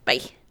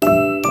 Bye.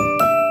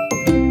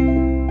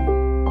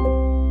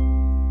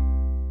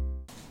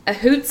 A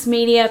Hoots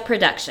Media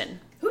production.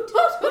 Hoot,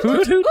 hoot,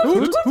 hoot,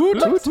 hoot,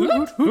 hoot, hoot,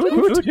 hoot, hoot,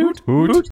 hoot, hoot, hoot.